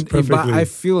We fits need, but perfectly. I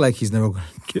feel like he's never going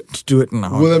to get to do it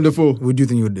now. Willem Dafoe. What do you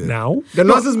think he would do? now. The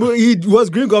nonsense movie, he was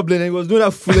Green Goblin and he was doing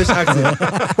that foolish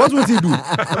accent. What would he do?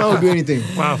 That man would do anything.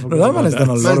 Wow, No, that man has done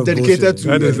a lot Man's of dedicated bullshit. to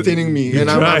That is- entertaining me, he and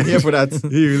I'm tried. here for that.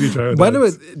 He really tried. By the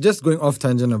that. way, just going off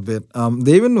tangent a bit,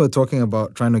 they even were talking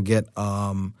about trying to get.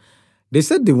 They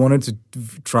said they wanted to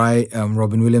try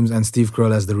Robin Williams and Steve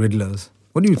Carell as the Riddlers.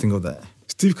 What do you think of that?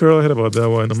 Steve Carell heard about that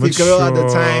one. I'm Steve not Carell sure. at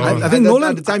the time, I think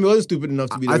Nolan- at the time he wasn't stupid enough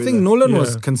to be. The I think Riddler. Nolan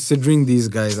was Yeah. considering these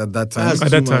guys at that time. That's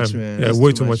At that too time, much, man. yeah, That's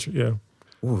way too too much. much. Yeah.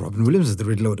 Oh, Robin Williams as the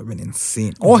Riddler would have been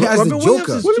insane. Oh, as Robin the Williams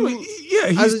Joker. is What do we- yeah,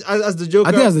 he's, as the Joker.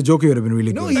 I think as the Joker would have been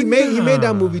really no, good. he made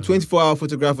that movie 24-hour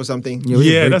photograph or something. Yeah,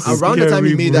 yeah, that's a Around the time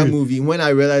he scary made that movie. movie, when I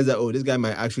realized that this guy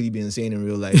might actually be insane in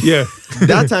real life. Yeah.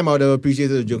 That time I would have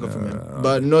appreciated the Joker from him,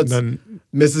 but not Then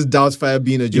Mrs. Doubtfire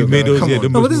being a Joker. made those, Come yeah, on. the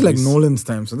No, but this is like movies. Nolan's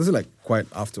time, so this is like quite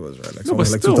afterwards, right? Like, No, but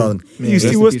somewhere like still, 2000. Man, he rest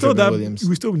in was peace, still Robin that. Williams.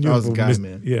 We still knew That was about the guy, Miss-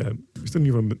 man. Yeah, we still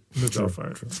knew about Miss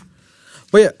Doubtfire.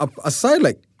 But yeah, aside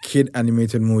like kid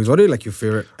animated movies, what are like your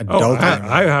favorite adult? Oh,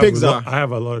 animated? I have Pixar. I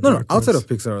have a lot of no, dark outside ones. of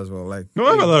Pixar as well. Like No,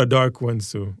 I have a lot of dark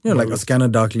ones too. like A Scanner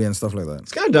Darkly and stuff like that.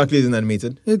 Sky Darkly isn't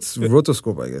animated. It's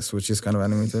Rotoscope, I guess, which is kind of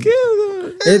animated.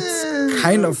 It's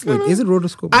kind of wait, is it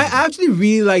Rotoscope? I actually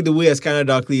really like the way a Scanner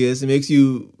Darkly is. It makes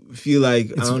you feel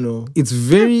like I don't know, It's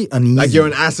very uneasy. like you're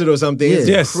on acid or something. Yeah. It's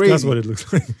Yes, crazy. that's what it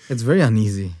looks like. It's very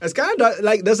uneasy. It's kind of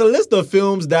like there's a list of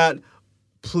films that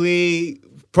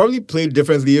probably play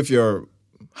differently if you're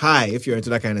high, if you're into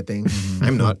that kind of thing.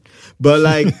 I'm not, but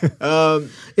like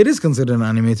It is considered an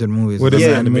animated movie. What is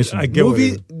Yeah. animation? I get what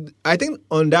it movie. is. I think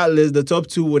on that list, the top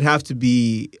two would have to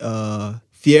be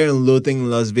Fear and Loathing in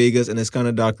Las Vegas and It's Kind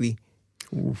of Darkly.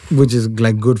 Which is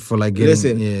like good for like getting.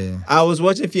 Listen, yeah. I was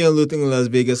watching Fear and Loathing in Las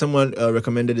Vegas. Someone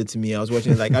recommended it to me. I was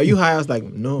watching it like, are you high? I was like,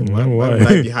 no, why would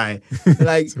I be high?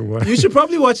 Like, So why? you should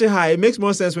probably watch it high. It makes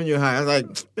more sense when you're high. I was like,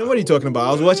 man, what are you talking about?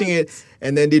 I was watching it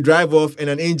and then they drive off and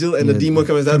an angel and a Yeah. demon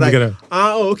comes. I was I'm like, gonna-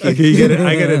 okay. Okay, you get it.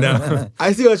 I get it now.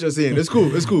 I see what you're saying. It's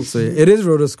cool. It's cool. So yeah, it is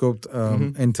rotoscoped,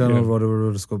 internal Yeah.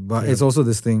 rotoscope, but it's also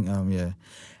this thing,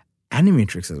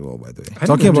 Animatrix as well, by the way.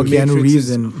 Talking about Animatrix Keanu Reeves is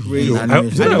and crazy.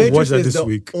 animation. I Animatrix watched that is this the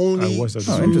week. only I watched that this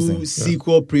Oh, week. interesting. true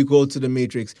sequel prequel to the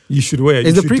Matrix. You should wear. It's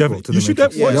you the should prequel to the You should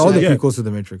Matrix. have watched They're all it. the Yeah. prequels to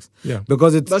the Matrix. Yeah.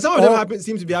 Because it's But some of all, them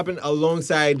seem to be happening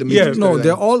alongside the Yeah, Matrix. no, storyline.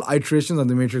 they're all iterations of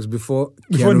the Matrix before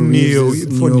Before Keanu Neo- Reeves'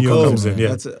 before Neo comes in, yeah.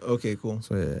 That's okay, cool.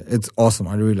 So yeah, it's awesome.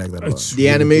 I really like that a lot. It's The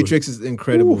really Animatrix is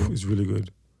incredible. Ooh, it's really good.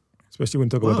 Especially when you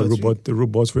talk Wow, about it's the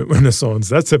robots renaissance.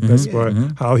 That's the best part.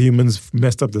 How humans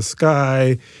messed up the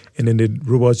sky, and then the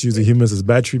robots use the humans as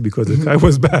battery because the sky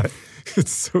was bad.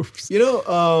 It's so.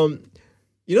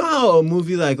 You know how a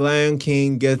movie like Lion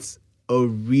King gets a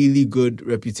really good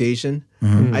reputation?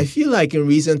 I feel like in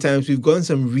recent times we've gotten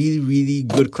some really, really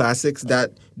good classics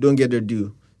that don't get their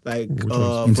due. Like Which ones?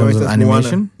 for In terms of instance,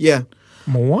 animation? Moana. Yeah.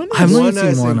 Moana. I have not Moana seen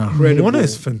is Moana. incredible. Moana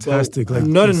is fantastic. But Like,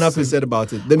 not it's- enough is said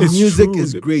about it. The It's music true.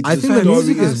 is great. I think the story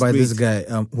music is by great. this guy,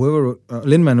 whoever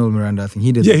Lin-Manuel Miranda. I think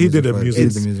he did. Yeah, the he music did the for it. music. He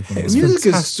did the music for The It's Moana. music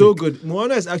is so fantastic. good.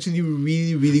 Moana is actually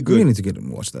really, really We good. need to get and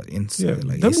watch that inside. Yeah,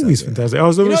 like, that ASAP, movie is yeah. fantastic. I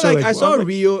was You know, always like I saw wow,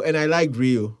 Rio and I liked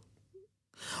Rio.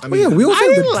 I Oh yeah, we also I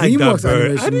have the didn't like that DreamWorks bird.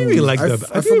 animation. I didn't really movies. like I that.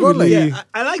 f- I I didn't forgot like really- Yeah,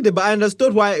 I liked it, but I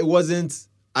understood why it wasn't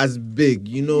as big.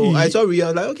 You know, I saw Rio, I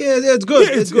was like, okay, it's good.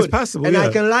 Yeah, it's good. passable, And I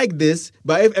yeah. can like this,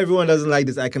 but if everyone doesn't like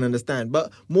this, I can understand.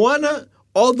 But Moana,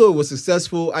 although it was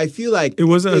successful, I feel like It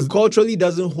wasn't as- culturally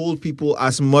doesn't hold people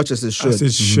as much as it should. As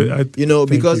it should. I- You know,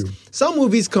 thank because you. some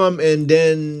movies come and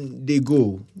then they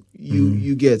go.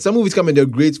 You get some movies come and they're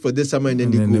great for this summer and then,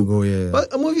 And then they they go. go, yeah.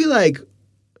 But a movie like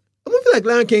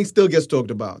Lion King still gets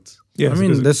talked about. Yeah, I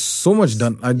mean, there's so much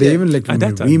done. They even like At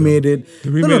that time, remade it. They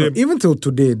remade it. Even till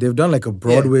today, they've done like a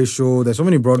Broadway show. There's so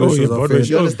many Broadway shows of Broadway it.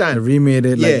 You understand? They remade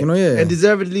it, and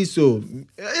deservedly so.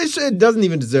 It doesn't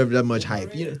even deserve that much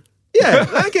hype. Yeah,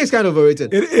 Lion King is kind of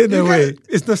overrated. In a way,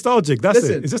 it's nostalgic. That's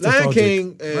Listen, it. It's just Lion nostalgic.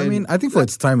 King. I mean, I think for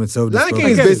its time itself, Lion King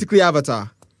is basically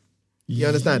Avatar. You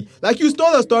understand? Like you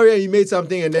stole a story and you made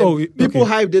something, and then people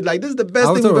hyped it like this is the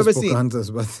best thing we've ever seen.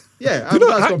 But Yeah,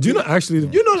 do you know actually?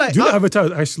 You know, like Avatar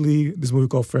is actually this movie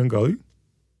called Ferngully?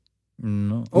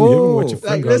 no.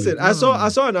 listen, I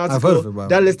saw an article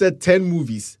that listed 10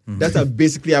 movies that are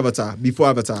basically Avatar before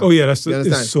Avatar. Oh yeah,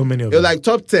 there's so many of It was them. like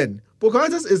top 10.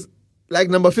 Pocahontas is like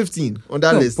number 15 on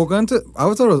that list. Pocahontas,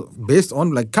 Avatar was based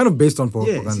on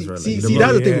Pocahontas, right? See,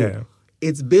 that's the thing.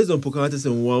 It's based on Pocahontas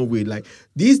in one way. Like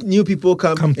these new people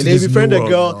come and to they this befriend new a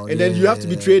girl, world. and then you have to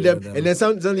betray them, and then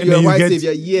suddenly you're a you white get-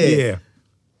 savior. Yeah.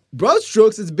 Broad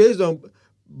strokes is based on.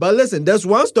 But listen, there's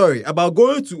one story about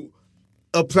going to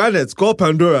a planet called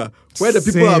Pandora where the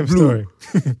people are Same blue.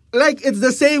 story. Like it's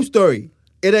the same story.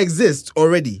 It exists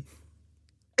already.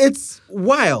 It's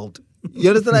wild. You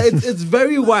understand? Like, it's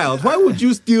very wild. Why would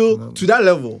you steal to that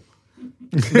level?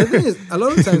 The thing is, a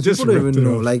lot of times Just people don't ripped even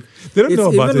it know. off. Like They don't it's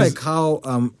know about even this. like how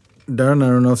Darren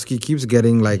Aronofsky keeps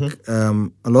getting like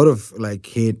a lot of like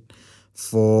hate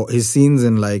for his scenes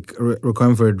in like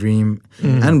Requiem for a Dream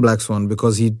and Black Swan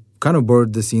because he kind of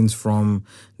borrowed the scenes from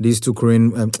these two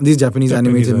these Japanese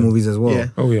animated movies as well. Yeah.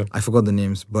 Oh yeah. I forgot the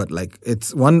names, but like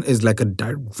one is like a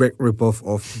direct ripoff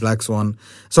of Black Swan.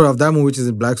 Sorry, of that movie, which is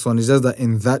in Black Swan. It's just that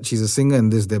in that she's a singer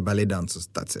and this they're ballet dancers.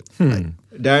 That's it. Like,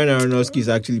 Darren Aronofsky is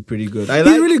actually pretty good. he's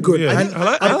really good. Yeah, And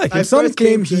I like him. some first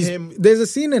claim came to he's. him- There's a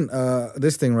scene in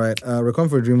this thing, right? Requiem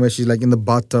for a Dream, where she's like in the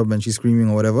bathtub and she's screaming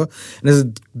or whatever. And there's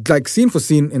like scene for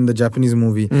scene in the Japanese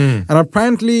movie, and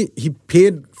apparently he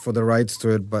paid for the rights to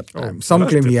it, but some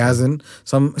that's claim he different. hasn't.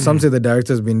 Some say the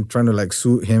director's been trying to like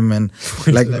sue him and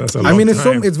like. That's a I mean, long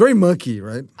time. it's very murky,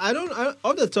 right?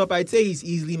 Off the top, I'd say he's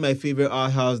easily my favorite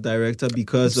art house director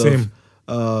because Same.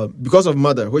 of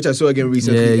Mother, which I saw again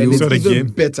recently, Yeah, and you it's saw it even again.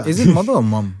 better. Is it mother or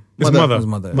mom? It's Mother. It's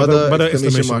Mother. mother. Mother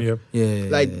exclamation mark. mark. Yeah.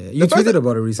 Like You the first tweeted time-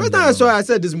 about it First recently. time I saw it, I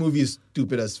said this movie is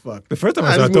stupid as fuck. The first time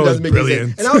I And saw it, I this thought movie it was doesn't make any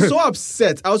brilliant. sense. And I was so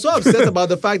upset. I was so upset about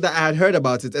the fact that I had heard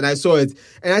about it and I saw it.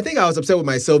 And I think I was upset with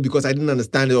myself because I didn't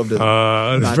understand it of the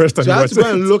The first time so you I had watched to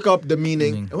go and it. look up the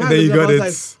meaning. And when And I then you looked it up, got I it.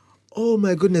 was like, oh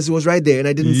my goodness, it was right there and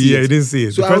I didn't see it. Yeah, you didn't see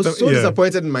it. So The I was first so time- yeah.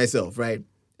 disappointed in myself, right?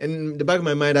 And in the back of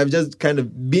my mind, I've just kind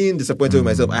of been disappointed with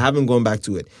myself. I haven't gone back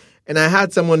to it. And I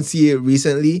had someone see it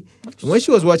recently. And when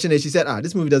she was watching it, she said,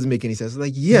 this movie doesn't make any sense. I was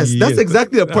like, yes, that's Yes,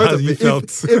 exactly the point how of you it.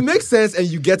 felt. It makes sense and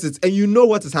you get it and you know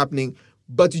what is happening,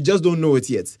 but you just don't know it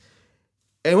yet.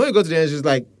 And when you go to the end, she's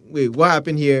like, wait, what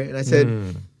happened here? And I said,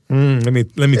 Let me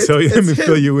tell you. Let me it's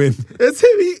fill him. you in. It's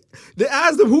him. They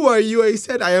asked him, who are you? And he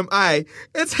said, I am I.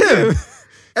 It's him.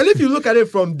 And if you look at it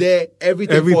from there,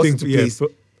 everything falls into Yeah. place. So,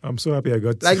 I'm so happy I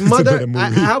got Like to Mother, the movie. I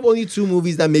have only two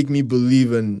movies that make me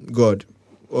believe in God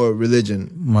or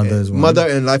religion. Mother is one. Mother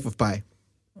and Life of Pi.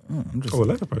 Oh,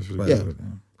 Life of Pi is really Yeah. good.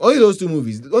 Only those two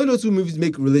movies. Only those two movies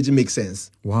make religion make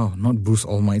sense. Wow, not Bruce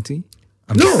Almighty.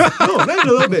 No, not even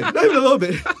a little bit. Not even a little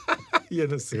bit. Yeah,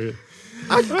 that's serious.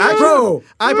 Bro.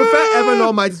 I prefer Evan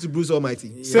Almighty to Bruce Almighty.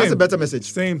 That's a Same. better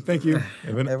message. Same. Thank you.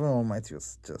 Evan. Evan Almighty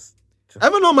was just.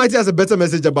 Evan Almighty has a better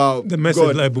message about The message,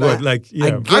 God. like what, like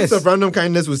yeah. Acts of random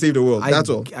kindness will save the world. That's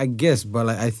all. I guess, but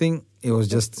like I think it was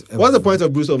just. What's the point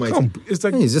of Bruce Almighty? It's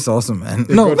like He's just awesome, man.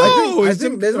 No, No, I it's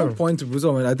think there's no just- point to Bruce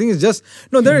Almighty. I think it's just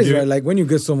there is Yeah. right. Like when you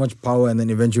get so much power and then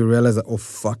eventually realize that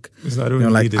fuck, It's not you only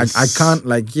know, like this. I can't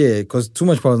because too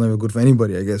much power is never good for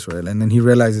anybody, I guess, right? And then he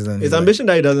realizes and It's he's ambition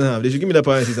that he doesn't have. They should give me that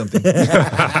power and see something.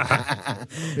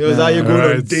 You know, that you're going on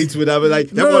Alright. dates with that, like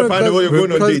that one part where you're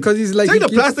going on dates. because he's like Take he the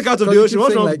keeps- plastic out of 'cause the he ocean. keeps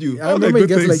What's saying, wrong like, with you? I All the remember he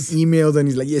good gets like things. emails and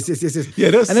he's like yes.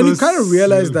 Yeah, that's and then so you kind of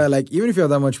realize sweet. that like even if you have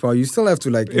that much power, you still have to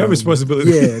like You have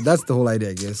responsibility. Yeah, that's the whole idea,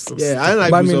 I guess. Yeah, I don't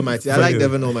like But I Bruce mean- Almighty. I like Yeah.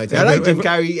 Devon Almighty. Yeah, I like Jim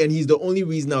Evan- Carrey, and he's the only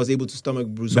reason I was able to stomach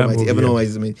Bruce That Almighty. movie, Evan yeah. Almighty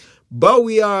is amazing. But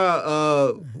we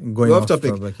are Going we're off off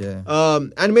topic. yeah.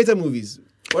 Animated movies.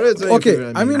 What are your Okay,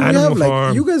 favorite I mean, animated we have Animal like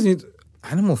Farm. you guys need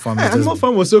Animal Farm. Is Animal just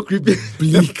Farm was so creepy.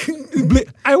 bleak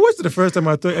I watched it the first time.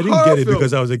 I thought I didn't Horror get it film.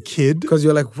 because I was a kid. because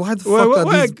you're like, what the What, fuck what, are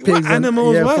what, these pigs? what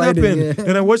animals? And, what fighting, happened? yeah.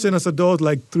 And I watched it as an adult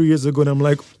like 3 years ago, and I'm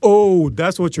like, oh,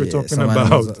 that's what you're Yeah, talking some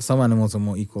about. animals are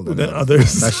more equal than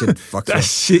others. That shit fucks That up.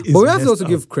 shit is But we have to messed also up.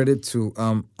 give credit to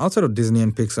outside of Disney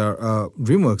and Pixar,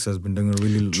 DreamWorks has been doing a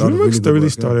really lot of really DreamWorks good really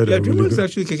work, started. Yeah, a really DreamWorks good-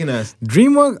 actually kicking ass.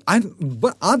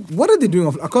 DreamWorks, what are they doing?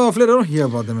 I don't hear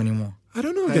about them anymore. I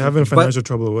don't know if they're having financial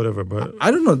trouble or whatever, but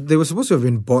I don't know. They were supposed to have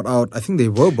been bought out. I think they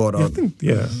were bought out.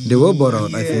 yeah. They were bought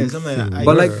out. I Yeah, think. something like that.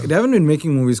 But like they haven't been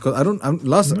making movies because I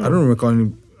don't recall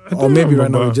any. Or don't maybe right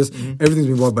now remember. we just everything's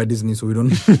been bought by Disney, so we don't.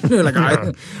 like,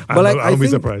 I'll be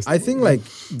surprised. I think like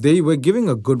they were giving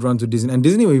a good run to Disney, and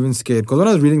Disney were even scared because when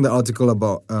I was reading the article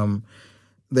about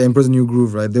the Emperor's New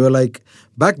Groove, right? They were like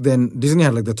back then Disney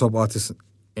had like the top artists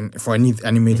for any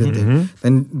animated thing.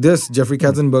 Then this Jeffrey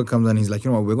Katzenberg comes and he's like,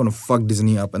 you know what, we're gonna fuck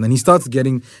Disney up, and then he starts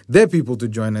getting their people to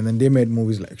join, and then they made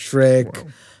movies like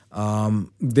Shrek.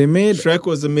 They made Shrek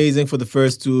was amazing for the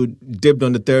first two. Dipped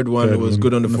on the third one. It was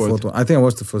good on the the fourth. fourth one. I think I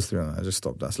watched the first three, and I just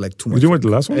stopped. That's like too much. Did you watch the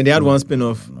last one? And they had one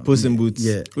spin-off, Puss in Boots.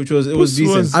 Yeah. which was Puss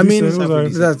decent. was I mean, decent. It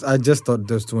was like- I just thought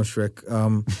there was too much Shrek.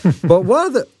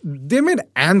 But they made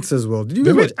Ants as well. Did you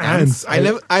They guys made watch Ants?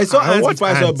 Ants. I saw Ants watched before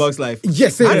I saw Ants. Bugs Life.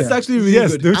 Yes, Ants is actually really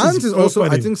Yes, good. which Ants is so also,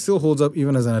 funny. I think, still holds up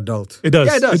even as an adult. It does.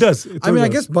 Yeah, it does. It does. It I mean, totally I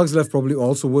guess does. Bugs Life probably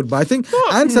also would, but I think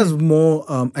Ants has more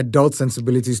adult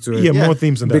sensibilities to it. Yeah, more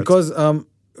themes than that. Because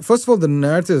first of all, the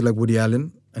narrative is like Woody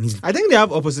Allen, and he's I think they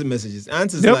have opposite messages.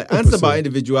 Ants is They have Ants is about opposite.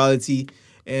 individuality,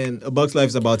 and A Bug's Life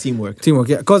is about teamwork. teamwork.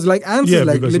 Yeah, because like Ants Yeah, is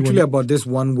like because he literally wanted- about this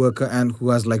one worker ant who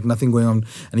has like nothing going on,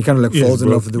 and he kind of like Yeah, falls in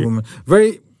he's love with the broke, yeah. woman.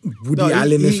 Very Woody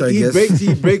Allenish, I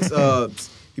guess.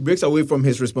 He breaks away from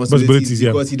his responsibilities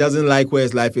yeah. because he doesn't like where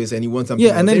his life is and he wants something.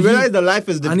 Yeah, and else. then he he- realizes the life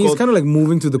is difficult. And he's kind of like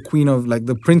moving to the queen of like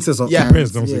the princess of Yeah. Ants.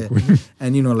 Prince, don't say queen.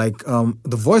 And you know, like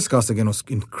the voice cast again was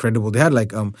incredible. They had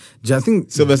like I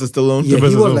think Sylvester Stallone. yeah, he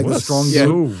Sylvester was like Stallone the was strong so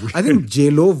dude. weird. I think J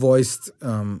Lo voiced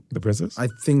The princess? I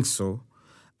think so.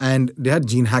 And they had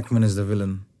Gene Hackman as the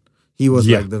villain. He was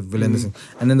Yeah. like the villain.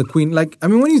 And then the queen, like I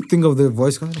mean when you think of the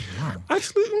voice cast, like, wow.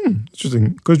 Actually, interesting.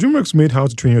 Because DreamWorks made How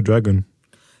to Train Your Dragon.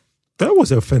 That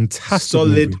was a fantastic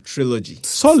Solid movie. trilogy.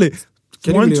 Solid.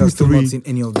 Can One, you believe two, I've still not three. seen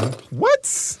any of them?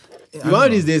 What? One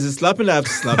of these days, it's slapping that I have to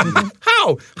slap you.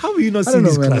 How? How have you not I seen don't know,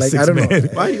 these man. Like, classics, I don't know.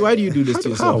 man? Why do you do this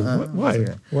to How? yourself? Why?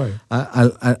 okay. Why?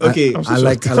 Okay. I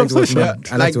like to watch Yeah,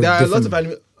 I like to there are lots of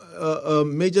different- a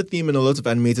major theme in a lot of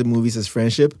animated movies is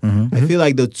friendship. Mm-hmm. I feel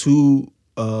like the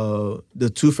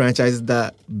two franchises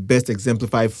that best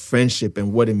exemplify friendship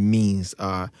and what it means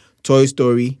are Toy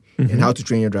Story and How to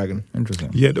Train Your Dragon. Interesting.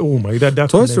 Yeah, oh my, that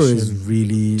Toy Story is connection.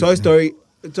 really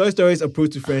Toy Story's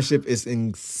approach to friendship is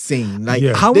insane. Like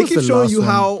Yeah. How they was keep the showing last you one?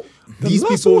 how The these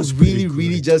last people one was pretty really, good.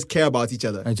 really just care about each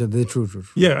other. Actually, they're true.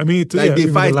 Yeah, I mean, Like they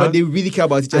even fight, the but they really care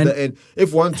about each other. And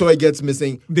if one toy gets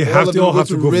missing, They all have of to them all go have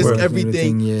to go for risk it.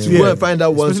 everything Yeah. to Yeah. go and find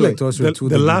out one Especially like toy. Toy Story 2.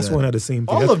 the they do last that. one had the same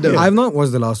thing. All of them. Yeah. I've not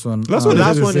watched the last one. Last The one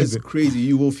last the one same is thing. crazy.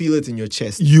 You will feel it in your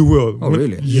chest. You will. Oh,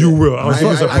 really? You will. I was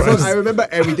so surprised. I remember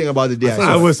everything about the day.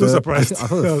 I was so I surprised.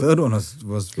 thought the third one was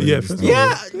really Yeah, interesting.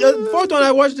 Yeah, the fourth one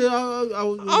I watched it. I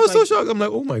was so shocked. I'm like,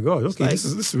 oh my god, okay, like- this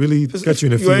is really got you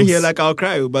in the If you weren't here, feels. like I'll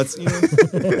cry, but you know,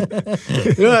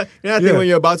 I think Yeah. when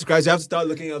you're about to cry, you have to start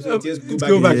looking up so the tears go back.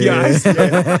 Go in back, your yeah. eyes.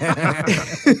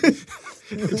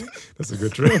 That's a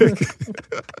good trick.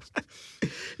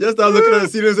 Just start looking at the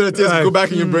scenes so the tears go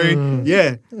back in your brain.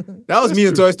 Yeah, that was me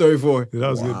in Toy Story 4. That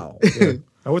was Wow. good. Yeah.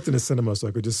 I went in the cinema so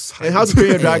I could just. And How to Train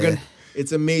Your Dragon,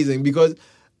 it's amazing because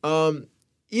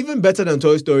even better than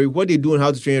Toy Story, what they do in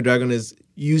How to Train Your Dragon is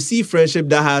you see friendship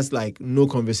that has like no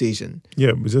conversation. Yeah,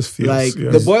 it just feels Like yeah.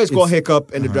 the boy is called it's-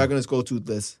 Hiccup and the dragon is called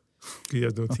Toothless. He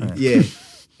has no teeth. Yeah.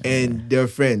 And they're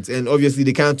friends. And obviously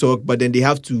they can't talk, but then they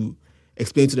have to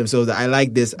explain to themselves that I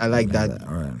like this, I like that.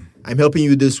 All right. I'm helping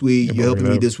you this way, you're helping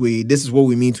me this way. This is what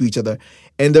we mean to each other.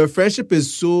 And their friendship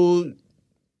is so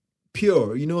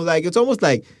pure. You know, like it's almost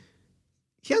like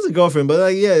he has a girlfriend, but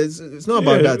like, yeah, it's not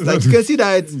about Yeah. that. Like you can see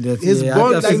that his yeah,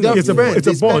 bond, I've like seen they're It's a friends. it's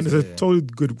a They bond. spend- It's a totally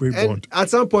good great and bond. at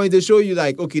some point, they show you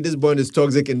like, okay, this bond is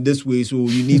toxic in this way, so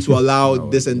you need to allow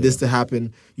this and this to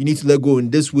happen. You need to let go in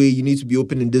this way. You need to be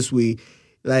open in this way.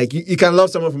 Like you can love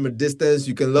someone from a distance.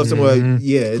 You can love someone.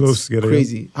 Yeah, it's Close together, yeah.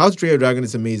 crazy. How to Train Your Dragon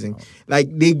is amazing.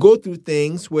 Like they go through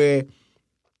things where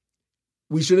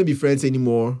we shouldn't be friends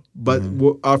anymore, but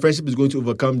our friendship is going to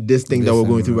overcome this thing that we're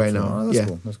going through right now. Oh, that's Yeah.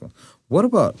 cool. That's cool. What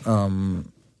about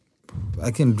I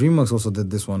think DreamWorks also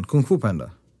did this one, Kung Fu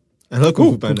Panda. I love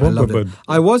Kung Fu Panda. I Kung Fu loved it. Panda.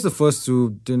 I watched the first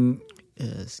two.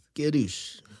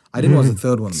 Skittish. I didn't watch the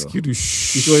third one though. You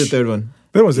saw the third one.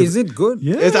 That was Is it good?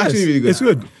 Yes, It's actually really good. It's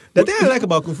good. The thing I like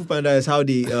about Kung Fu Panda is how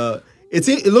they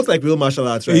it looks like real martial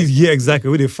arts, right? Yeah, exactly.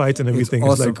 Where they fight and It's everything.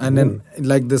 awesome. Like, and then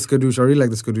like the skadoosh, I really like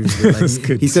the skadoosh. Like,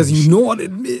 Skadoosh. he says, "You know what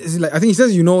it is." Like I think he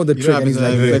says, "You know the You trick," don't and he's have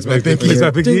like, to "Flex my like, pinky." flex my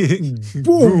Yeah. pinky. Ting,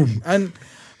 boom. And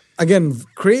again,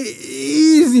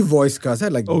 crazy voice cast. They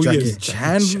had like Jackie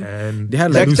Chan. They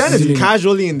had like Jackie Chan is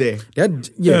casually in there. They had,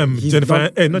 he's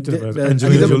Jennifer, not Jennifer,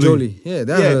 Angelina Jolie. Yeah,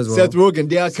 they had her as well. Seth Rogen.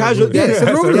 They are casual. Yeah, Seth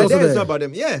Rogen is also It's there. not about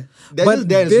them. Yeah, they're But just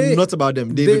there. It's not about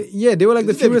them. They were like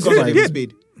the Furious Five.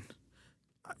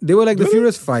 They were like the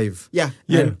Furious Five. Yeah.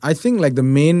 And I think like the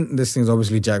main this thing is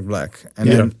obviously Jack Black, and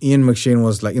then Ian McShane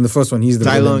was like in the first one he's the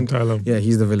villain. Tyler. Yeah,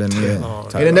 he's the villain. Yeah.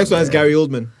 And the next one is Gary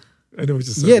Oldman. I know what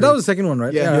you said. Yeah, that was the second one,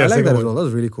 right? Yeah. I like second that as one. well. That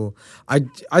was really cool.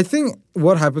 I think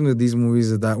what happened with these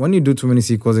movies is that when you do too many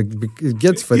sequels, it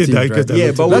gets fatigued, that gets right?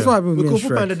 Yeah, but that's what happened with with Kung me Fu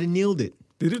and Panda, Shrek. they nailed it.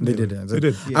 They did. They did. They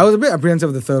did. I was a bit apprehensive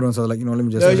of the third one, so I was like, let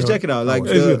me just. No, you should check it out. Like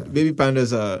It's the good. baby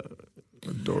pandas are.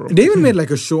 Adorable. They even made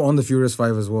like a show on the Furious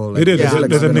Five as well. Like, They did. Yeah,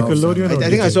 There's a spin-offs and- Nickelodeon. I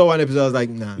think I saw one episode. I was like,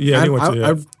 nah. Yeah, I And didn't watch it. I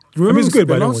Yeah. remember it's good,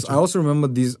 but I didn't spin-offs. watch it. I also remember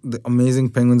the amazing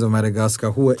penguins of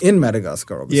Madagascar who were in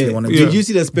Madagascar. Obviously, Yeah. one of Yeah. Did you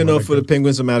see the spin-off for the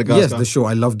penguins from Madagascar? Yes, the show.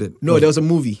 I loved it. No, there was a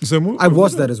movie. So I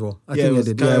watched that as well. I Yeah, think it I was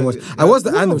did. kinda- Yeah, I watched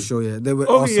the Anthem show. Yeah, they were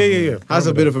Oh, awesome. yeah. Has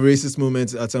a bit of a racist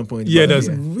moment at some point. Yeah, but does.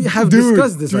 We have Dude,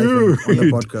 discussed this I think, on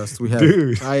the podcast. We have.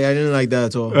 Dude. I didn't like that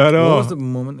at all. At What all. was the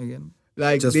moment again?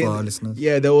 Like Just for our listeners.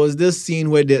 Yeah, there was this scene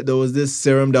where there was this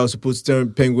serum that was supposed to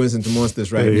turn penguins into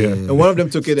monsters, right? Yeah. And one of them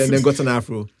took it and then got an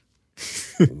afro.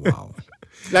 Wow.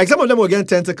 Like some of them were getting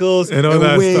tentacles And and, all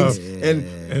that wings stuff.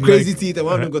 and crazy teeth, and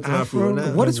one of them got an afro.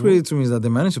 afro? What is crazy to me is that they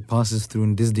managed to pass this through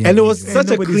in this day. And it was age. such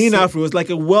a nobody clean said- afro. It was like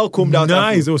a well combed out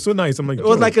Nice. afro. It was so nice. I'm like, It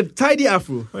was like a tidy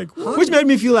afro. like what? Which made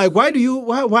me feel like, why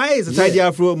is a tidy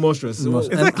afro monstrous? And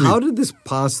Exactly. how did this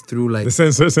pass through like the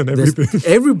sensors and this- everything.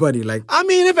 everybody? Like I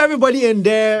mean, if everybody in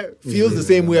there feels the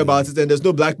same way about it, and there's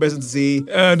no black person to see,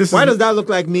 This why is- does that look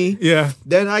like me? Yeah.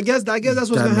 Then I guess that's what's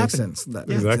that gonna makes happen. sense. That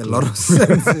Exactly. makes a lot of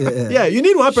sense. Yeah, you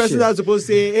need one person Shit. that's supposed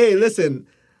to say, "Hey, listen,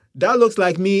 that looks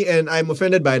like me, and I'm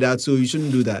offended by that, so you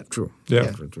shouldn't do that." True.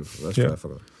 Yeah. True. That's Yeah. true. I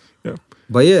forgot. Yeah.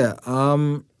 But yeah,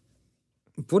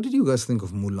 what did you guys think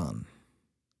of Mulan?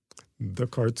 The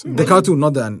cartoon. The cartoon,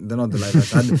 not the live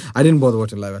action. I didn't bother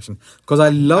watching live action because I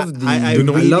loved I I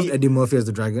really- loved Eddie Murphy as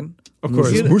the dragon. Of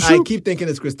course. You know, Mushu? I keep thinking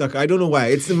it's Chris Tucker. I don't know why.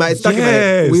 It's stuck in my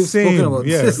head. Yeah, We've same. spoken about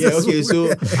yeah. this. Yeah, okay,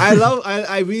 so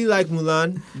I really like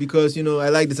Mulan because, I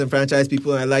like disenfranchised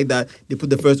people, and I like that they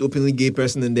put the first openly gay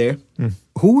person in there.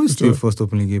 Who is the True. first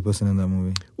openly gay person in that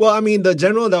movie? Well, I mean, the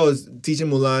general that was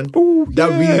teaching Mulan, Ooh, that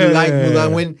yeah. really liked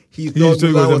Mulan when he thought used to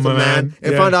Mulan go was to a man,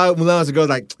 and yeah. found out Mulan was a girl,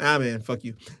 like, man, fuck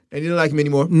you. And he didn't like him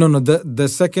anymore. No. The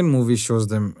second movie shows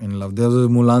them in love. There was a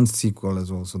Mulan sequel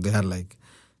as well, so they had like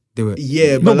they were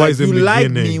Yeah, No, but why like, is it you liked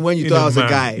beginning me when you in thought I a was a man?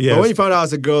 guy. Yes. But when you found out I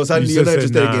was a girl, suddenly you're You not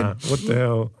just interested said, nah, again. what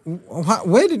the hell?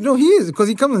 Where did he is because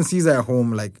he comes and sees her at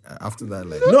home like after that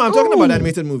like No, I'm talking about the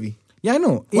animated movie. yeah I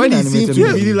know When In he the seemed animated to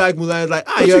movie. really like Mulan, it's like,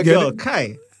 Don't you're you a get girl, it?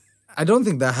 Kai. I don't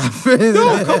think that happened.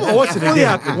 No, come on, watch it Fully again.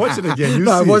 happened. Watch it again. You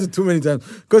No, I see. watched it too many times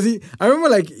because I remember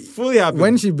like Fully happened.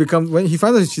 when he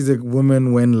finds out she's a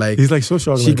woman when like He's like so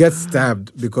shocked. she like, gets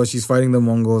stabbed because she's fighting the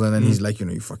Mongols, and then he's like,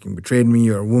 you fucking betrayed me,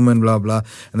 you're a woman, blah blah.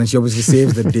 And then she obviously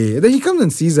saves the day. Then he comes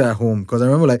and sees her at home because I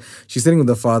remember like she's sitting with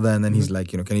the father, and then he's like,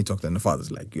 can you talk to her? And the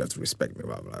father's like, you have to respect me,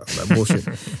 blah blah, that bullshit.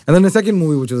 And then the second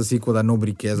movie, which was a sequel that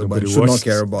nobody cares Nobody about, should not watched,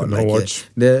 care about. did not Like, watch.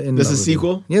 they're in This love is with you.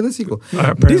 sequel? Yeah, the sequel.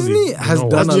 Apparently, Disney has no,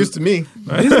 done That's news to me.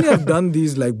 Disney have done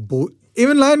these like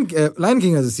even Lion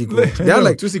King has a sequel. They are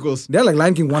like 2 sequels. They're like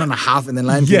Lion King 1.5 and then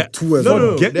Lion Yeah. King 2 as No, well.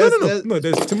 no, No,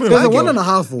 there's Timon. There's a Lion King.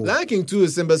 1.5. Lion King 2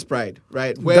 is Simba's Pride,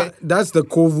 right? Where That's the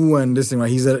Kovu and this thing,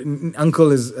 right? His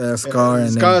uncle is Scar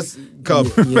and Scar's cub.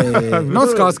 Yeah. Not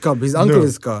Scar's cub. His uncle No.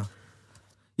 is Scar.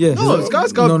 Yeah. No, his-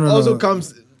 Scar's cub no. also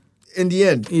comes in the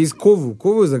end. He's Kovu.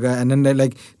 Kovu is the guy, and then they're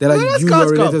like that's you are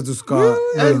Scar's related cub. to Scar.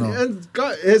 And, No. and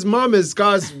his mom is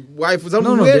Scar's wife. Some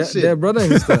No, weird they're shit. brother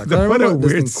and sister. I can't What a remember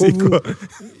weird this thing.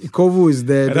 Kovu is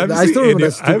there. And I haven't I still seen remember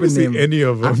any- that I haven't stupid seen name. any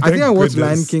of them. I think I Thank watched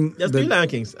goodness. Lion King. There's the- 3 Lion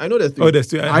Kings. I know there's 3. Oh, there's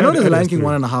two. I know there's a Lion there's King two.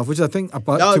 1.5, which I think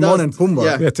apart That- Timon that's- and Pumbaa.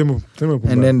 yeah. Yeah, Timon and Pumbaa.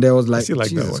 And then there was like, I still like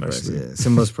that Jesus one, Christ, actually. yeah,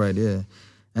 Simba's Pride, yeah.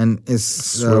 And it's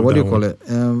Swerve what do you that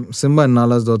call one. it? Simba and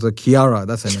Nala's daughter, Kiara.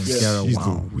 That's her name. Yeah. Kiara. She's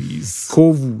Wow. Louise.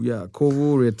 Kovu, yeah,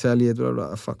 Kovu, Retaliate, blah,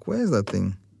 blah. Fuck, where's that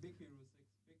thing?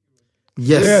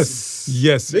 Yes.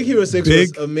 Yes. Big Hero 6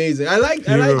 Big was amazing. I like.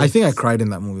 I think I cried in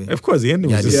that movie. Of course, the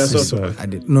ending Yeah, I was did. just Yeah, so so- sad. I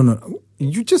did. No.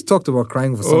 You just talked about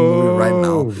crying for some movie right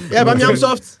now. Yeah, but I'm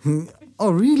soft.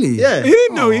 Oh, really? Yeah. He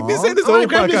didn't know. He'd been saying this I'm whole an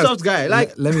incredibly podcast. soft guy.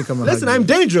 Like, Let me come and listen, hug I'm you.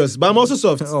 dangerous, but I'm also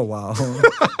soft. Oh, wow.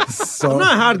 So, I'm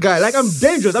not a hard guy. Like, I'm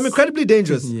dangerous. I'm incredibly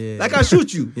dangerous. Yeah. Like, I'll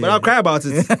shoot you, but I'll cry about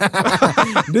it.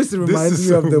 this reminds is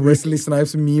me of so the Wesley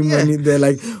Snipes meme when they're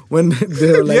like, when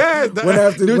they're like, Yeah, that- when I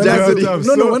have to, New when I have Jack to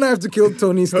City. when I have to kill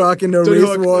Tony Stark in the Tony race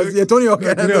Hawk. wars. Yeah, Tony Hawk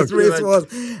in Tony this Hawk, race like- wars.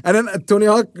 And then Tony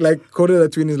Hawk like quoted a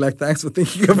tweet. He's like, "Thanks for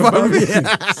thinking about me."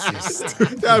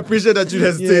 I appreciate that you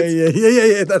hesitate.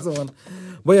 yeah. That's the one.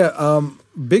 But yeah,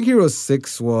 Big Hero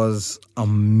 6 was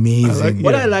amazing.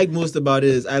 What I like most about it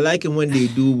is I like it when they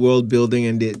do world building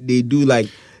and they do like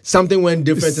something went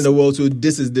different in the world, so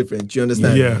this is different. You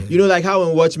understand? Yeah. You know, like how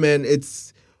in Watchmen, the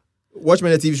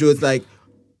TV show, it's like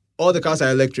all the cars are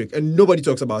electric and nobody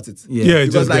talks about it. Yeah,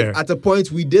 it's Because just like there. at a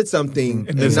point we did something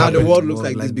and this now the happened. world looks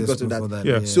like this because of before that.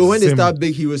 Yeah. So when they Same. start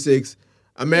Big Hero 6,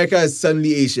 America is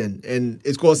suddenly Asian and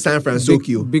it's called San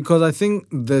Francisco. Because I think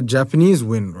the Japanese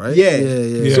win, right? Yeah.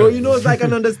 So, you know, it's like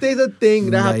an understated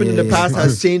thing that happened in the past yeah.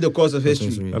 has changed the course of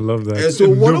history. I love that. And so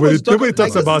what nobody, was talk- nobody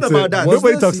talks like, about it's it. about that. Was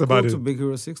Nobody there a talks sequel about to it. Big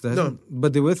Hero 6? No.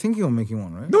 But they were thinking of making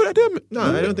one, right? No, I didn't. No,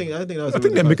 I don't think that was.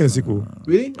 they're making a sequel.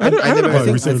 Really? I heard never about it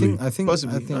heard recently. I think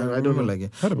Possibly. I I don't don't know. like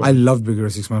it. Heard about I it. love Big Hero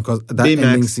 6, man, because that Baymax.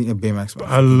 ending scene, Baymax, man.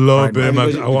 I love Cried, man.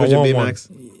 Baymax. I want Because you're one.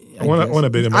 Baymax. I want a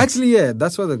Baymax. Actually, yeah,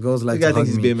 that's what the girls like The guy to hug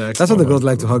thinks me. he's Baymax. That's what the Oh, girls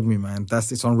man. like to hug me, man.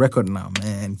 It's on record now,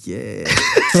 man. Yeah.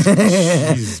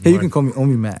 Jeez, Hey, you man. can call me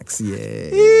Omi Max. Yeah.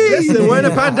 Listen, we're in a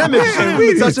pandemic. You shouldn't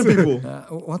be touching people.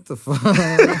 What the fuck?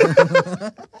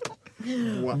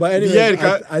 But anyway, Yeah, it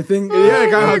can't- I think. Yeah, I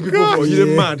can't hug people for you.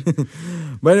 You're mad.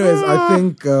 But anyways, I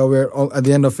think we're all at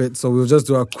the end of it, so we'll just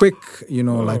do a quick,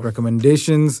 like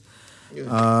recommendations.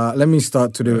 Let me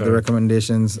start today with the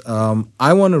recommendations.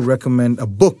 I want to recommend a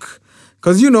book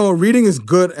because reading is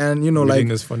good, and Reading like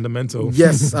is fundamental.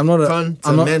 yes, I'm not a I'm not-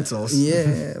 Fundamentals.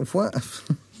 Yeah, what?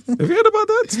 Have you heard about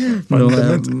that? No,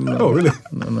 Fundamental. no. Oh, really?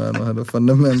 No, I don't have the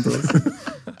fundamentals.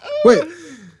 Wait,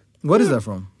 what is that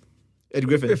from? Ed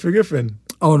Griffin. If you're Griffin.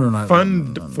 Oh no.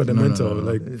 Fundamental.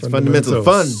 Like It's fundamental.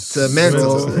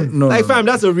 Fundamentals. No, Like, no. fam,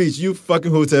 that's a reach. You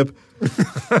fucking hotep.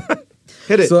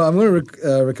 Hit it. So I'm going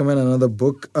to recommend another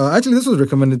book. Actually, this was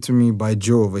recommended to me by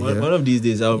Joe over One here. of these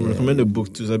days, I'll recommend a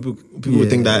book to some people will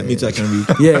think that me too I can read.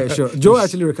 Yeah, sure. Joe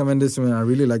actually recommended this to me, and I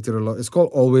really liked it a lot. It's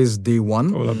called Always Day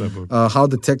One. Oh, I love that book. How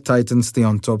the tech titans stay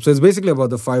on top. So it's basically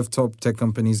about the 5 top tech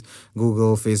companies: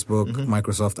 Google, Facebook,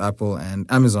 Microsoft, Apple, and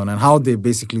Amazon, and how they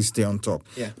basically stay on top.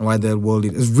 Yeah. And why they're world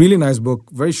leaders. It's a really nice book,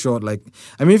 very short. Like,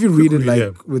 I mean, if you read it read, like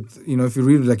yeah. with, if you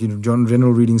read it like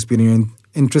general reading speed and you're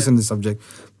interested in the subject,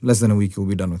 less than a week you'll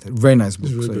be done with it. Very nice book.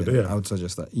 really So good, yeah, yeah. I would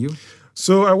suggest that. You?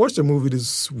 So I watched a movie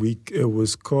this week.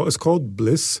 It's called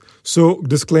Bliss. So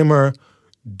disclaimer: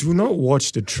 do not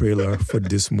watch the trailer for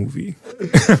this movie.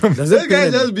 Does This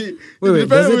guy just be. Wait, the does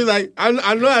person it- was like,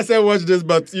 I know I said watch this,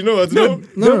 but you know what?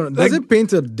 No. Does like- it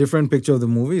paint a different picture of the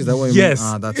movie? Is that what you Yes,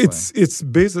 mean? That's it's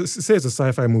based. Say it's a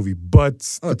sci-fi movie, but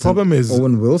the it's problem is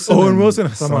Owen Wilson. Owen and Wilson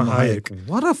and Salma Hayek.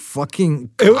 What a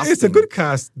fucking It's a casting. good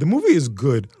cast. The movie is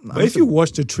good, but if you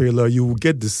watch the trailer, you will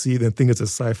get to see it and think it's a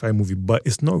sci-fi movie, but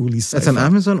it's not really sci-fi. It's an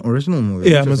Amazon original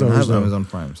movie. Yeah, Interesting. Amazon I have original. Amazon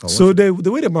Prime. So, So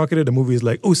the way they marketed the movie is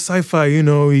like, oh, sci-fi.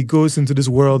 He goes into this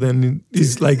world and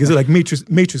he's like, is it like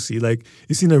Matrixy? Like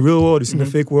you've seen the real world, you've seen the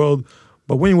fake world,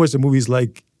 but when you watch the movie, it's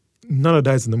like none of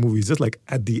that's in the movie. It's just like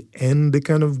at the end they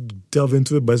kind of delve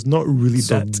into it, but it's not really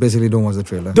that. basically, don't watch the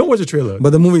trailer. Don't watch the trailer. But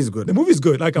the movie is good. the movie's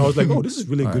good. Like I was like, oh, this is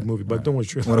really a good movie, but don't watch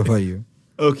the trailer. What about you?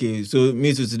 Okay, so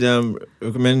me too today I'm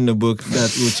recommending a book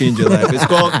that will change your life. It's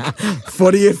called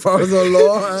 48 Hours of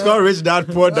Law. It's called Rich Dad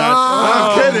Poor Dad.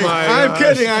 I'm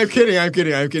kidding.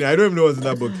 I don't even know what's in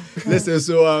that book. Listen,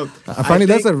 so Apparently,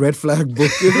 that's a red flag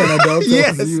book. If an adult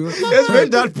yes, tells you. it's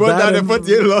Rich Dad Poor Dad and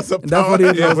 48 Laws of That Power.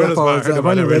 48 Yeah, Laws but of it's Power. fine. It's I heard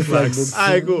apparently about red the flag red book. flags.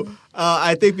 Alright, cool.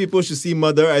 I think people should see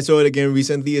Mother. I saw it again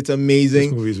recently. It's This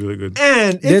amazing. movie is really good.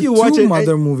 And There if are you watch two it,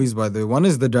 Mother movies, by the way. One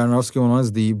is the Darnowski one, one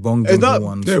is the Bong it's Joon-ho not.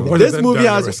 one. Yeah, So- what- This that movie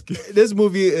Darren has. Rescue? This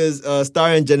movie is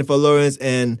starring Jennifer Lawrence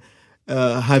and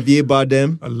Javier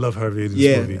Bardem. I love Harvey in this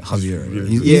Yeah. movie. Javier. Really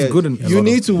He's- good. Yeah, good in a you lot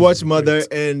need of to watch Mother,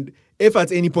 and if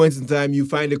at any point in time you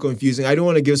find it confusing, I don't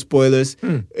want to give spoilers.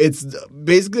 It's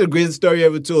basically the greatest story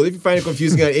ever told. If you find it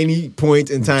confusing at any point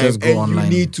in time, Just go and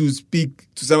online. you need to speak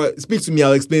to someone, speak to me.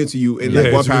 I'll explain it to you in Yeah,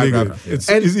 like one it's really paragraph. good. It's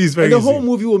and, very and the easy. whole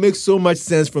movie will make so much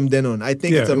sense from then on. I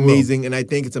think Yeah, it's it will. amazing, and I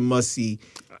think it's a must see.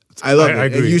 I love I it.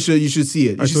 And agree. you should see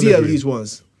it. You I should totally see it at agree. least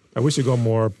once. I wish it got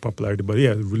more popularity, but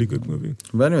yeah, really good movie.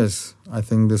 But anyways, I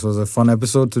think this was a fun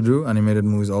episode to do. Animated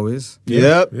movies always.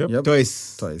 Yep. Yep.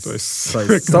 Twice. Twice.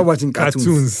 Stop watching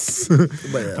cartoons.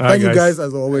 But yeah, thank you guys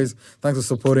as always. Thanks for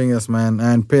supporting us, man,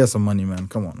 and pay us some money, man.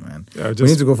 Come on, man. Yeah, We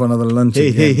need to go for another lunch.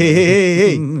 again.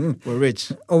 Hey. We're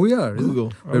rich. Oh, we are.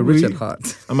 Google. We're rich at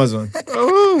heart. Amazon.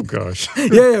 Oh gosh.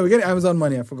 Yeah, we're getting Amazon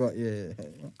money. I forgot. Yeah.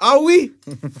 Are we?